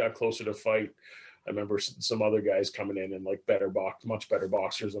Tyson got closer to fight. I remember some other guys coming in and like much better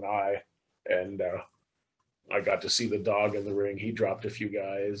boxers than I, and I got to see the dog in the ring. He dropped a few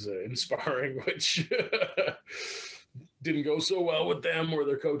guys in sparring, which didn't go so well with them or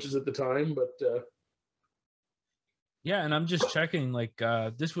their coaches at the time. But yeah, and I'm just checking. Like,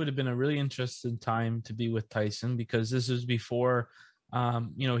 this would have been a really interesting time to be with Tyson because this was before,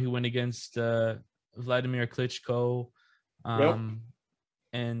 he went against Vladimir Klitschko. Yep.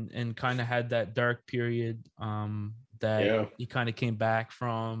 And kind of had that dark period that he kind of came back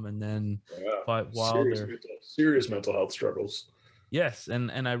from, and then fought Wilder. Serious mental health struggles. Yes,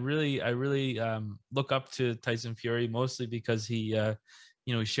 and I really look up to Tyson Fury mostly because he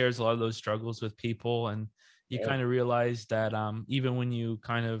he shares a lot of those struggles with people, and you kind of realize that even when you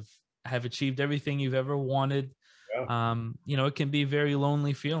kind of have achieved everything you've ever wanted, it can be a very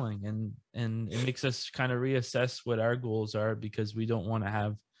lonely feeling, and it makes us kind of reassess what our goals are because we don't want to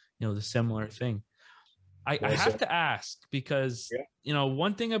have, the similar thing. I have to ask because,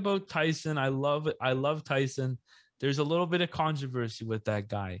 one thing about Tyson, I love Tyson. There's a little bit of controversy with that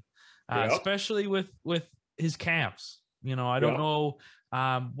guy, especially with his camps. I don't know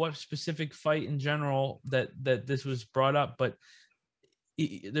what specific fight in general that this was brought up, but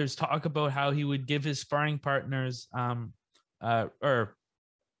there's talk about how he would give his sparring partners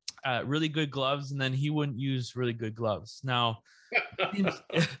really good gloves, and then he wouldn't use really good gloves. Now,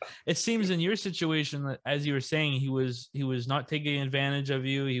 it seems in your situation that, as you were saying, he was not taking advantage of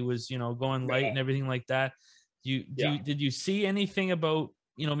you. He was, going light and everything like that. Did you see anything about,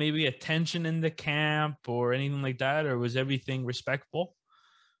 maybe a tension in the camp or anything like that, or was everything respectful?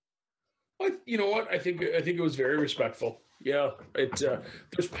 You know what? I think it was very respectful. Yeah,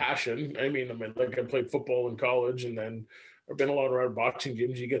 there's passion. I mean, like I played football in college, and then I've been a lot around boxing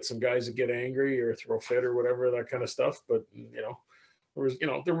gyms. You get some guys that get angry or throw fit or whatever, that kind of stuff. But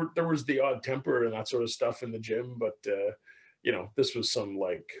there was the odd temper and that sort of stuff in the gym. But this was some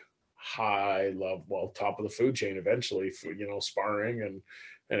like high level, well, top of the food chain eventually for, sparring and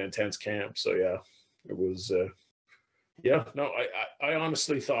an intense camp. So yeah, it was. No, I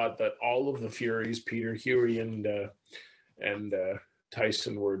honestly thought that all of the Furies, Peter, Huey, and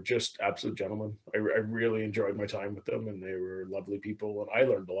Tyson, were just absolute gentlemen. I really enjoyed my time with them, and they were lovely people, and I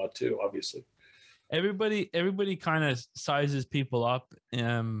learned a lot too, obviously. Everybody kind of sizes people up,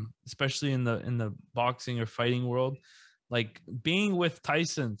 especially in the boxing or fighting world. Like being with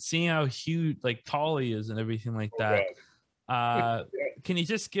Tyson, seeing how huge, like tall he is, and everything like that. Can you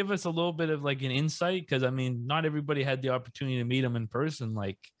just give us a little bit of like an insight? Because I mean, not everybody had the opportunity to meet him in person.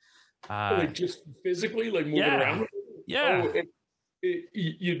 Like just physically, like moving around. Yeah.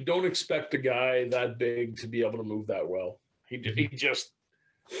 You don't expect a guy that big to be able to move that well.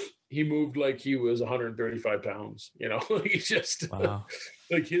 He moved like he was 135 pounds. He just wow.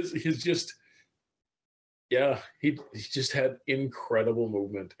 Like his just he just had incredible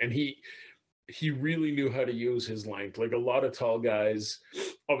movement, and he really knew how to use his length. Like a lot of tall guys,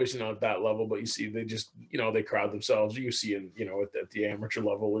 obviously not at that level, but you see they just, they crowd themselves. You see in, at the amateur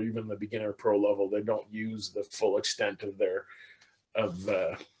level or even the beginner pro level, they don't use the full extent of their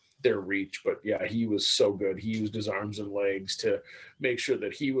reach. But yeah, he was so good. He used his arms and legs to make sure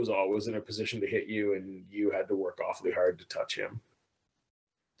that he was always in a position to hit you, and you had to work awfully hard to touch him.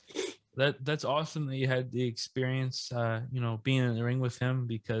 That's awesome that you had the experience, being in the ring with him,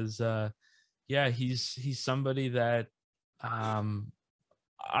 because he's somebody that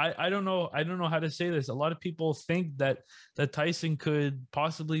I don't know how to say this. A lot of people think that Tyson could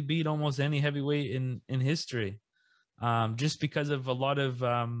possibly beat almost any heavyweight in history, just because of a lot of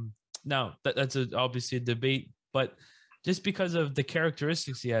now that's obviously a debate, but just because of the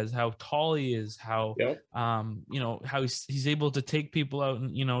characteristics he has, how tall he is, how how he's able to take people out, and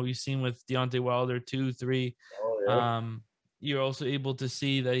you've seen with Deontay Wilder 2, 3. You're also able to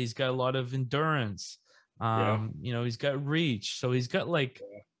see that he's got a lot of endurance. He's got reach. So he's got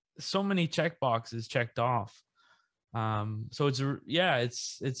so many check boxes checked off. So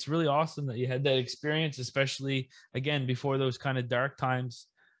it's really awesome that you had that experience, especially again, before those kind of dark times.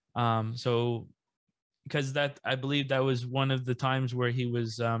 So because I believe that was one of the times where he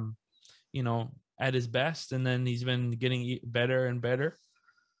was, at his best, and then he's been getting better and better.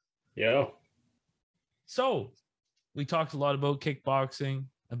 Yeah. So we talked a lot about kickboxing,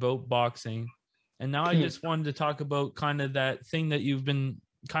 about boxing, and now I just wanted to talk about kind of that thing that you've been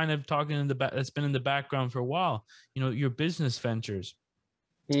kind of talking that's been in the background for a while. Your business ventures.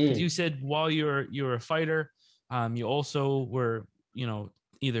 Because you said while you're a fighter, you also were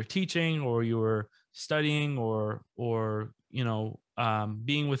either teaching, or you were studying, or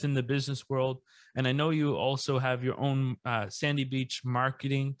being within the business world. And I know you also have your own Sandy Beach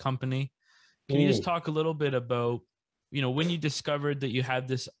marketing company. Can you just talk a little bit about, when you discovered that you had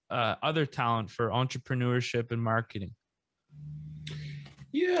this other talent for entrepreneurship and marketing?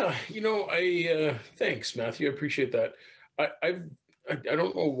 Yeah, thanks, Matthew. I appreciate that. I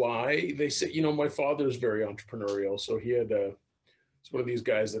don't know why they say, my father's very entrepreneurial. So he had it's one of these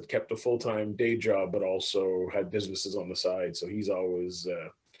guys that kept a full-time day job, but also had businesses on the side. So he's always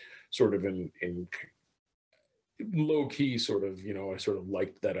sort of in low key, sort of, I sort of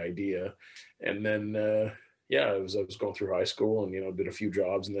liked that idea. And then, I was going through high school and, did a few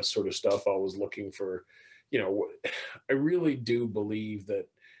jobs and this sort of stuff. I was looking for, I really do believe that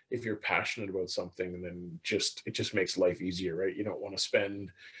if you're passionate about something, then it just makes life easier, right? You don't want to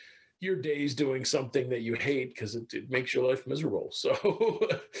spend your days doing something that you hate because it makes your life miserable. So,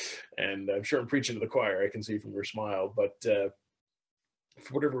 and I'm sure I'm preaching to the choir, I can see from your smile, but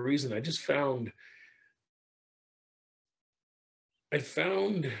for whatever reason, I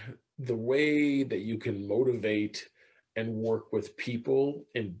found the way that you can motivate and work with people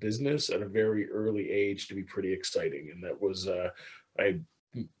in business at a very early age to be pretty exciting. And that was, I'd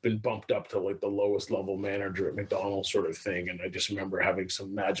been bumped up to like the lowest level manager at McDonald's sort of thing. And I just remember having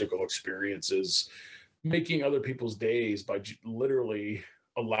some magical experiences making other people's days by literally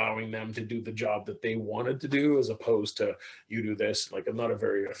allowing them to do the job that they wanted to do, as opposed to you do this. Like, I'm not a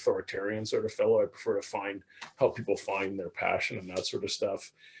very authoritarian sort of fellow. I prefer to help people find their passion and that sort of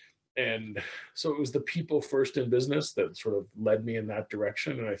stuff. And so it was the people first in business that sort of led me in that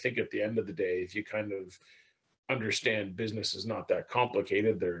direction. And I think at the end of the day, if you kind of understand business is not that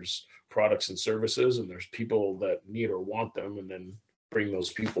complicated, there's products and services, and there's people that need or want them, and then bring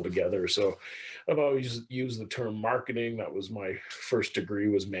those people together. So I've always used the term marketing. That was my first degree,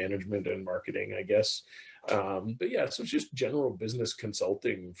 was management and marketing, I guess. But yeah, so it's just general business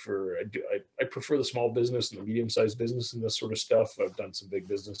consulting for, I prefer the small business and the medium-sized business and this sort of stuff. I've done some big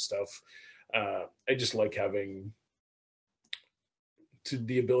business stuff. I just like having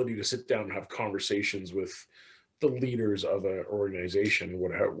the ability to sit down and have conversations with the leaders of an organization,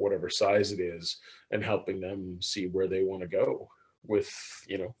 whatever size it is, and helping them see where they want to go with,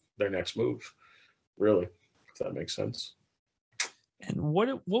 their next move, really, if that makes sense. And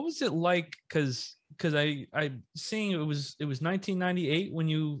what was it like? Because I seeing it was 1998 when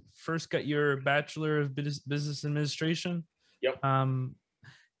you first got your Bachelor of Business Administration. Yep.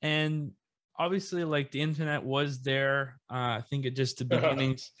 And obviously, like, the internet was there. I think at just the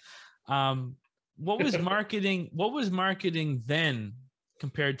beginnings. What was marketing? What was marketing then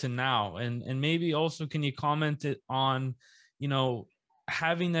compared to now? And maybe also, can you comment it on,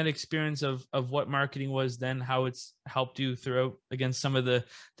 having that experience of what marketing was then, how it's helped you throughout against some of the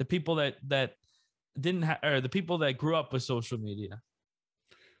people that didn't have, or the people that grew up with social media?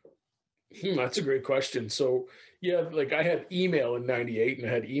 That's a great question. So yeah, like I had email in 98 and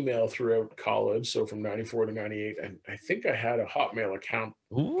I had email throughout college. So from 94 to 98, and I think I had a Hotmail account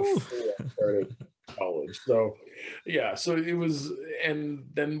before I started college. So yeah, so it was, and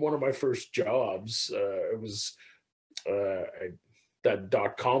then one of my first jobs, it was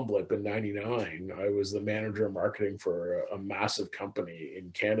that .com blip in 99. I was the manager of marketing for a massive company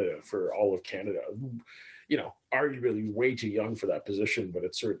in Canada, for all of Canada. Arguably way too young for that position, but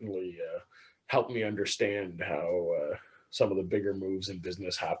it certainly helped me understand how some of the bigger moves in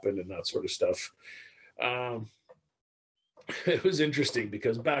business happen and that sort of stuff. It was interesting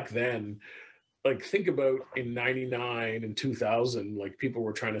because back then, like, think about in 99 and 2000, like, people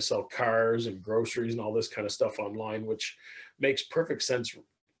were trying to sell cars and groceries and all this kind of stuff online, which makes perfect sense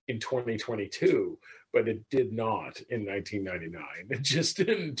in 2022, but it did not in 1999. It just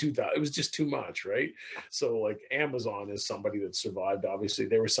in 2000, it was just too much, right? So like Amazon is somebody that survived. Obviously,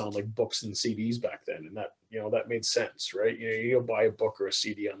 they were selling like books and CDs back then, and that made sense, right? You'll buy a book or a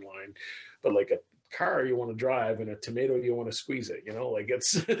CD online, but like a car you want to drive and a tomato you want to squeeze it, like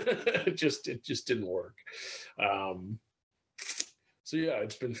it's it just didn't work. So yeah,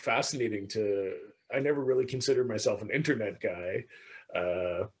 it's been fascinating I never really considered myself an internet guy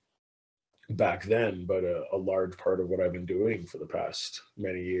back then, but a large part of what I've been doing for the past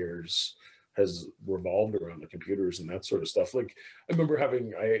many years has revolved around the computers and that sort of stuff. Like, I remember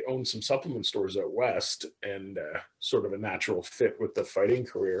I owned some supplement stores out west, and sort of a natural fit with the fighting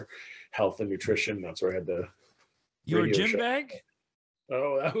career, health and nutrition. That's where I had your gym bag.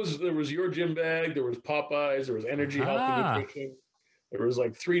 Oh, there was your gym bag. There was Popeyes. There was Energy, Health and Nutrition. There was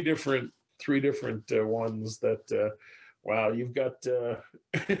like three different ones that. Wow, you've got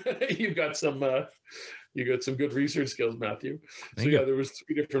some good research skills, Matthew. There was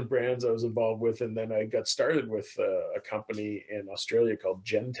 3 different brands I was involved with, and then I got started with a company in Australia called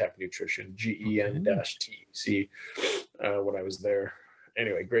Gentech Nutrition, GEN-TC, when I was there.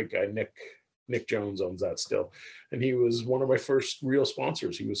 Anyway, great guy, Nick Jones owns that still, and he was one of my first real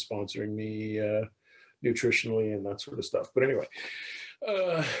sponsors. He was sponsoring me nutritionally and that sort of stuff. But anyway,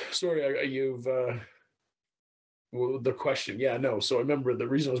 the question, yeah, no. So I remember the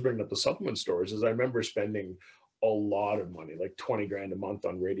reason I was bringing up the supplement stores is I remember spending a lot of money, like 20 grand a month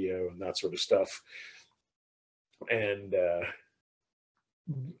on radio and that sort of stuff. And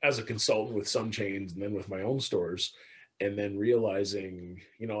as a consultant with some chains and then with my own stores, and then realizing,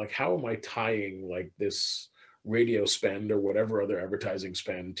 like, how am I tying like this radio spend or whatever other advertising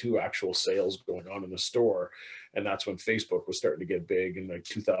spend to actual sales going on in the store? And that's when Facebook was starting to get big in like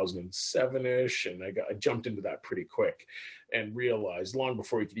 2007-ish. And I jumped into that pretty quick and realized long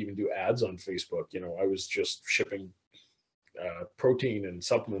before you could even do ads on Facebook, I was just shipping protein and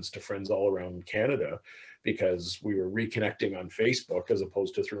supplements to friends all around Canada because we were reconnecting on Facebook as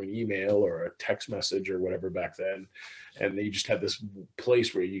opposed to through an email or a text message or whatever back then. And you just had this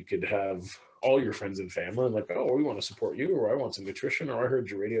place where you could have all your friends and family and like, oh, we want to support you, or I want some nutrition, or I heard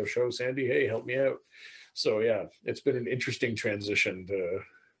your radio show, Sandy, hey, help me out. So yeah, it's been an interesting transition to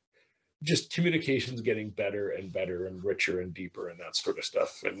just communications getting better and better and richer and deeper and that sort of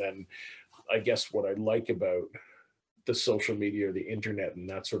stuff. And then I guess what I like about the social media or the internet and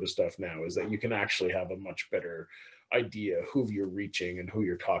that sort of stuff now is that you can actually have a much better idea who you're reaching and who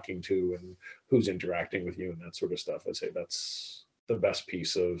you're talking to and who's interacting with you and that sort of stuff. I'd say that's the best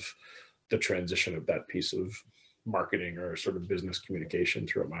piece of the transition of that piece of marketing or sort of business communication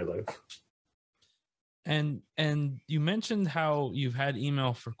throughout my life. And you mentioned how you've had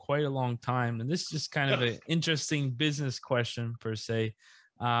email for quite a long time, and this is just kind of an interesting business question per se,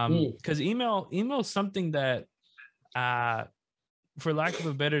 because email is something that for lack of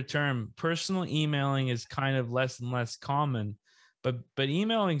a better term, personal emailing is kind of less and less common, but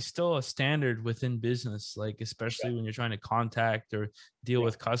emailing is still a standard within business, like especially when you're trying to contact or deal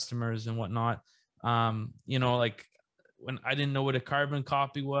with customers and whatnot. You know, like when I didn't know what a carbon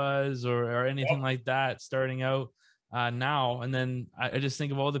copy was or anything like that starting out now. And then I just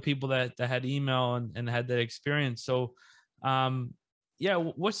think of all the people that had email and had that experience. So yeah,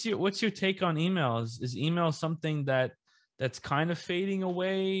 what's your take on email? Is email something that's kind of fading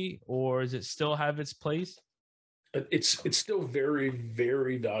away, or does it still have its place? It's still very,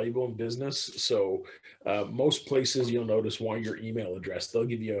 very valuable in business. So most places you'll notice want your email address. They'll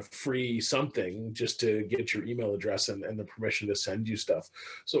give you a free something just to get your email address and the permission to send you stuff.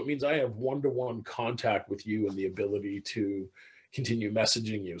 So it means I have one-to-one contact with you and the ability to continue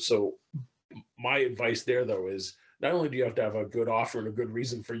messaging you. So my advice there, though, is not only do you have to have a good offer and a good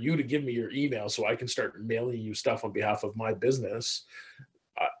reason for you to give me your email so I can start mailing you stuff on behalf of my business,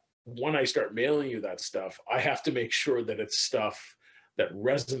 when I start mailing you that stuff, I have to make sure that it's stuff that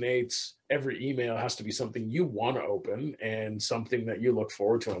resonates. Every email has to be something you want to open and something that you look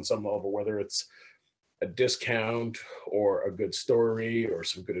forward to on some level, whether it's a discount or a good story or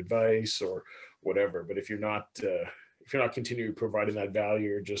some good advice or whatever. But if you're not continuing providing that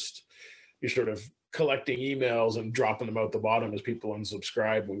value, you're sort of collecting emails and dropping them out the bottom as people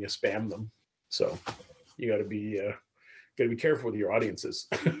unsubscribe when you spam them. So you got to be careful with your audiences.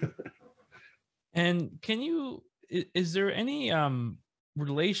 And is there any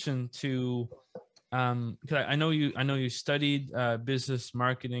relation to, because I know you studied business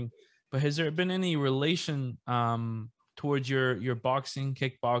marketing, but has there been any relation towards your boxing,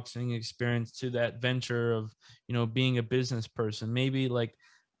 kickboxing experience to that venture of, you know, being a business person? Maybe like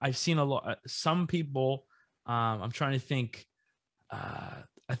I've seen some people, I'm trying to think,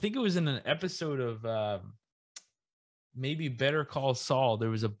 I think it was in an episode of maybe Better Call Saul. There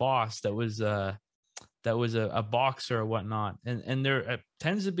was a boss that was a boxer or whatnot, and there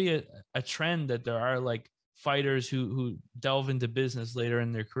tends to be a trend that there are like fighters who delve into business later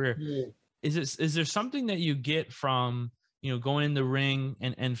in their career. Yeah. Is there something that you get from, you know, going in the ring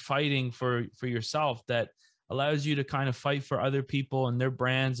and fighting for yourself that allows you to kind of fight for other people and their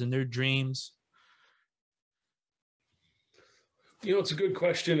brands and their dreams? You know, it's a good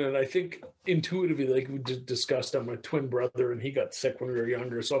question. And I think intuitively, like we just discussed, I'm a twin brother and he got sick when we were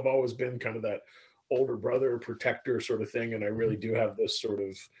younger. So I've always been kind of that older brother protector sort of thing. And I really do have this sort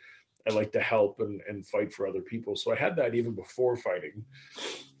of, I like to help and fight for other people. So I had that even before fighting.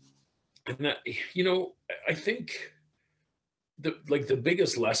 And that, you know, I think the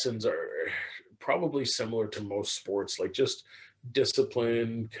biggest lessons are probably similar to most sports, like just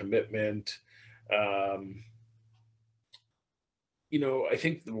discipline, commitment, you know, I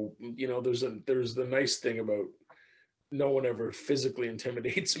think there's the nice thing about no one ever physically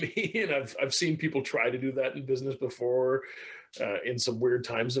intimidates me, and I've seen people try to do that in business before, in some weird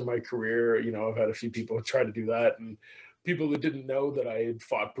times in my career. You know, I've had a few people try to do that, and people who didn't know that I had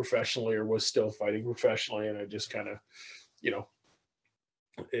fought professionally or was still fighting professionally, and I just kind of, you know,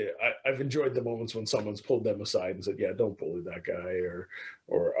 I've enjoyed the moments when someone's pulled them aside and said, "Yeah, don't bully that guy,"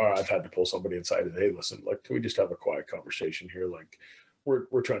 or I've had to pull somebody aside and, "Hey, listen, like, can we just have a quiet conversation here? Like,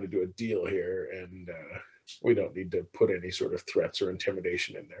 we're trying to do a deal here, and we don't need to put any sort of threats or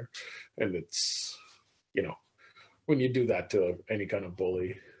intimidation in there." And it's, you know, when you do that to any kind of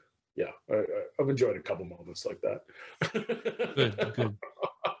bully, yeah, I've enjoyed a couple moments like that. Good.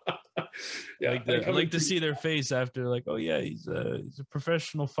 Yeah, I like to see their face after, like, oh yeah, he's a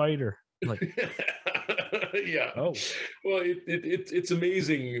professional fighter. Like, yeah. Oh, Well, it's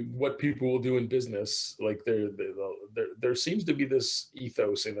amazing what people will do in business. Like there seems to be this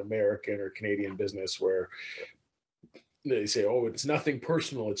ethos in American or Canadian business where they say, "Oh, it's nothing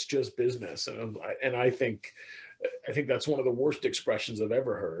personal; it's just business," and I think that's one of the worst expressions I've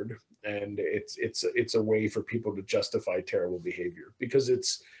ever heard, and it's a way for people to justify terrible behavior because it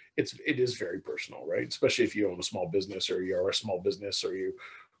is very personal, right? Especially if you own a small business or you are a small business or you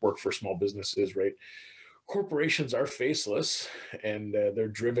work for small businesses, right? Corporations are faceless and they're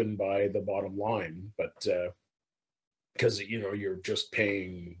driven by the bottom line, but because you know you're just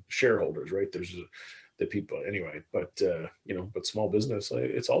paying shareholders, right? There's the people anyway, but you know, but small business,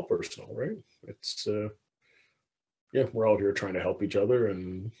 it's all personal, right? It's yeah, we're all here trying to help each other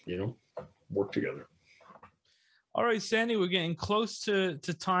and, you know, work together. All right, Sandy, we're getting close to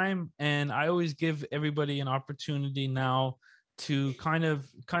time, and I always give everybody an opportunity now to kind of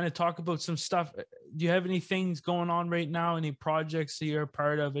talk about some stuff. Do you have any things going on right now? Any projects that you're a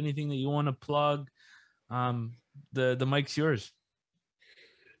part of? Anything that you want to plug? The mic's yours.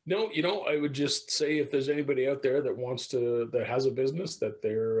 No, I would just say if there's anybody out there that has a business that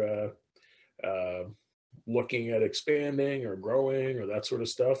they're looking at expanding or growing or that sort of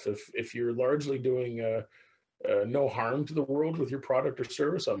stuff, if you're largely doing no harm to the world with your product or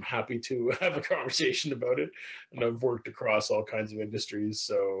service, I'm happy to have a conversation about it. And I've worked across all kinds of industries.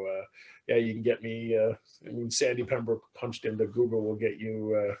 So, yeah, you can get me. I mean, Sandy Pembroke punched into Google will get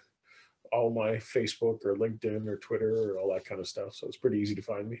you all my Facebook or LinkedIn or Twitter or all that kind of stuff. So it's pretty easy to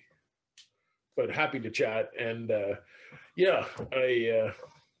find me. But happy to chat. And yeah, I.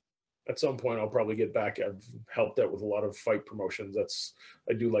 At some point, I'll probably get back. I've helped out with a lot of fight promotions.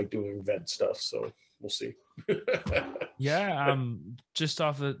 I do like doing event stuff. So we'll see. Yeah, just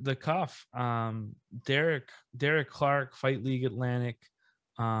off the cuff, Derek Clark, Fight League Atlantic.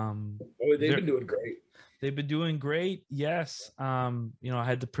 Oh, they've been doing great. They've been doing great. Yes. I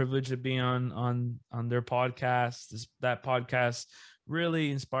had the privilege of being on their podcast. That podcast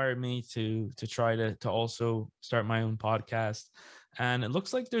really inspired me to try to also start my own podcast. And it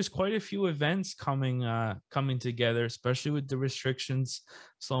looks like there's quite a few events coming together, especially with the restrictions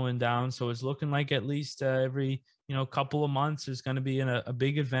slowing down. So it's looking like at least every couple of months there's going to be a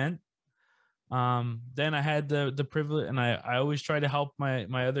big event. Then I had the privilege, and I always try to help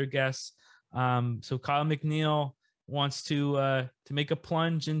my other guests. So Kyle McNeil wants to make a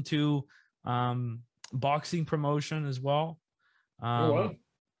plunge into boxing promotion as well. Oh, wow.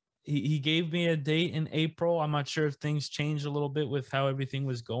 He gave me a date in April. I'm not sure if things changed a little bit with how everything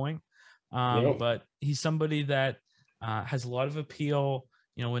was going, but he's somebody that has a lot of appeal.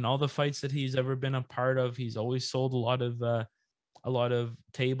 In all the fights that he's ever been a part of, he's always sold a lot of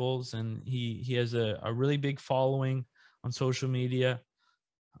tables, and he has a really big following on social media.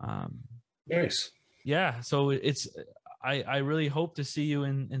 Nice. Yeah, so I really hope to see you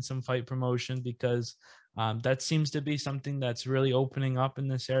in some fight promotion, because that seems to be something that's really opening up in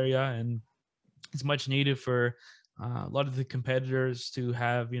this area, and it's much needed for a lot of the competitors to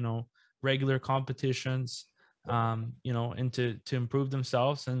have regular competitions, and to improve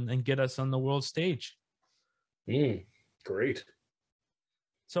themselves and get us on the world stage. Great.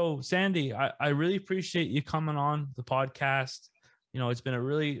 So Sandy, I really appreciate you coming on the podcast. It's been a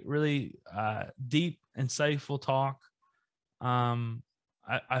really, really deep, insightful talk.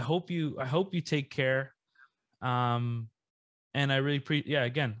 I hope you take care. And I really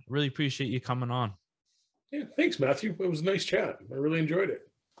really appreciate you coming on. Yeah, thanks, Matthew. It was a nice chat. I really enjoyed it.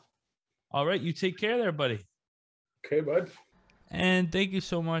 All right, you take care there, buddy. Okay, bud. And thank you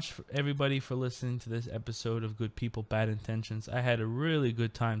so much, everybody, for listening to this episode of Good People, Bad Intentions. I had a really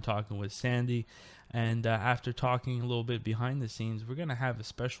good time talking with Sandy. And after talking a little bit behind the scenes, we're going to have a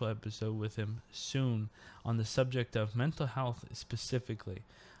special episode with him soon on the subject of mental health specifically.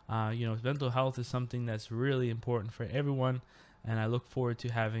 Mental health is something that's really important for everyone, and I look forward to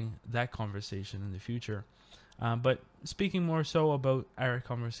having that conversation in the future. But speaking more so about our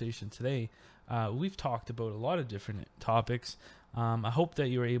conversation today, we've talked about a lot of different topics. I hope that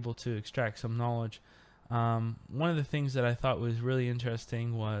you were able to extract some knowledge. One of the things that I thought was really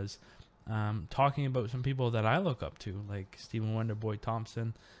interesting was talking about some people that I look up to, like Stephen Wonderboy Thompson,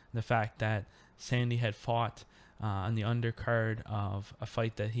 and the fact that Sandy had fought on the undercard of a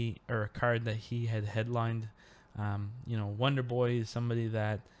card that he had headlined. Wonderboy is somebody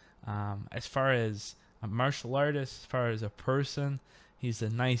that, as far as a martial artist, as far as a person, he's the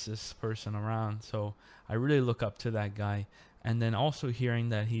nicest person around. So I really look up to that guy. And then also hearing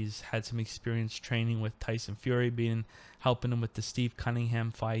that he's had some experience training with Tyson Fury, helping him with the Steve Cunningham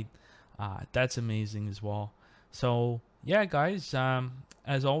fight. That's amazing as well. So yeah, guys,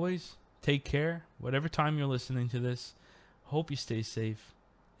 as always, take care. Whatever time you're listening to this, hope you stay safe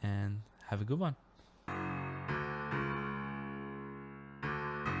and have a good one.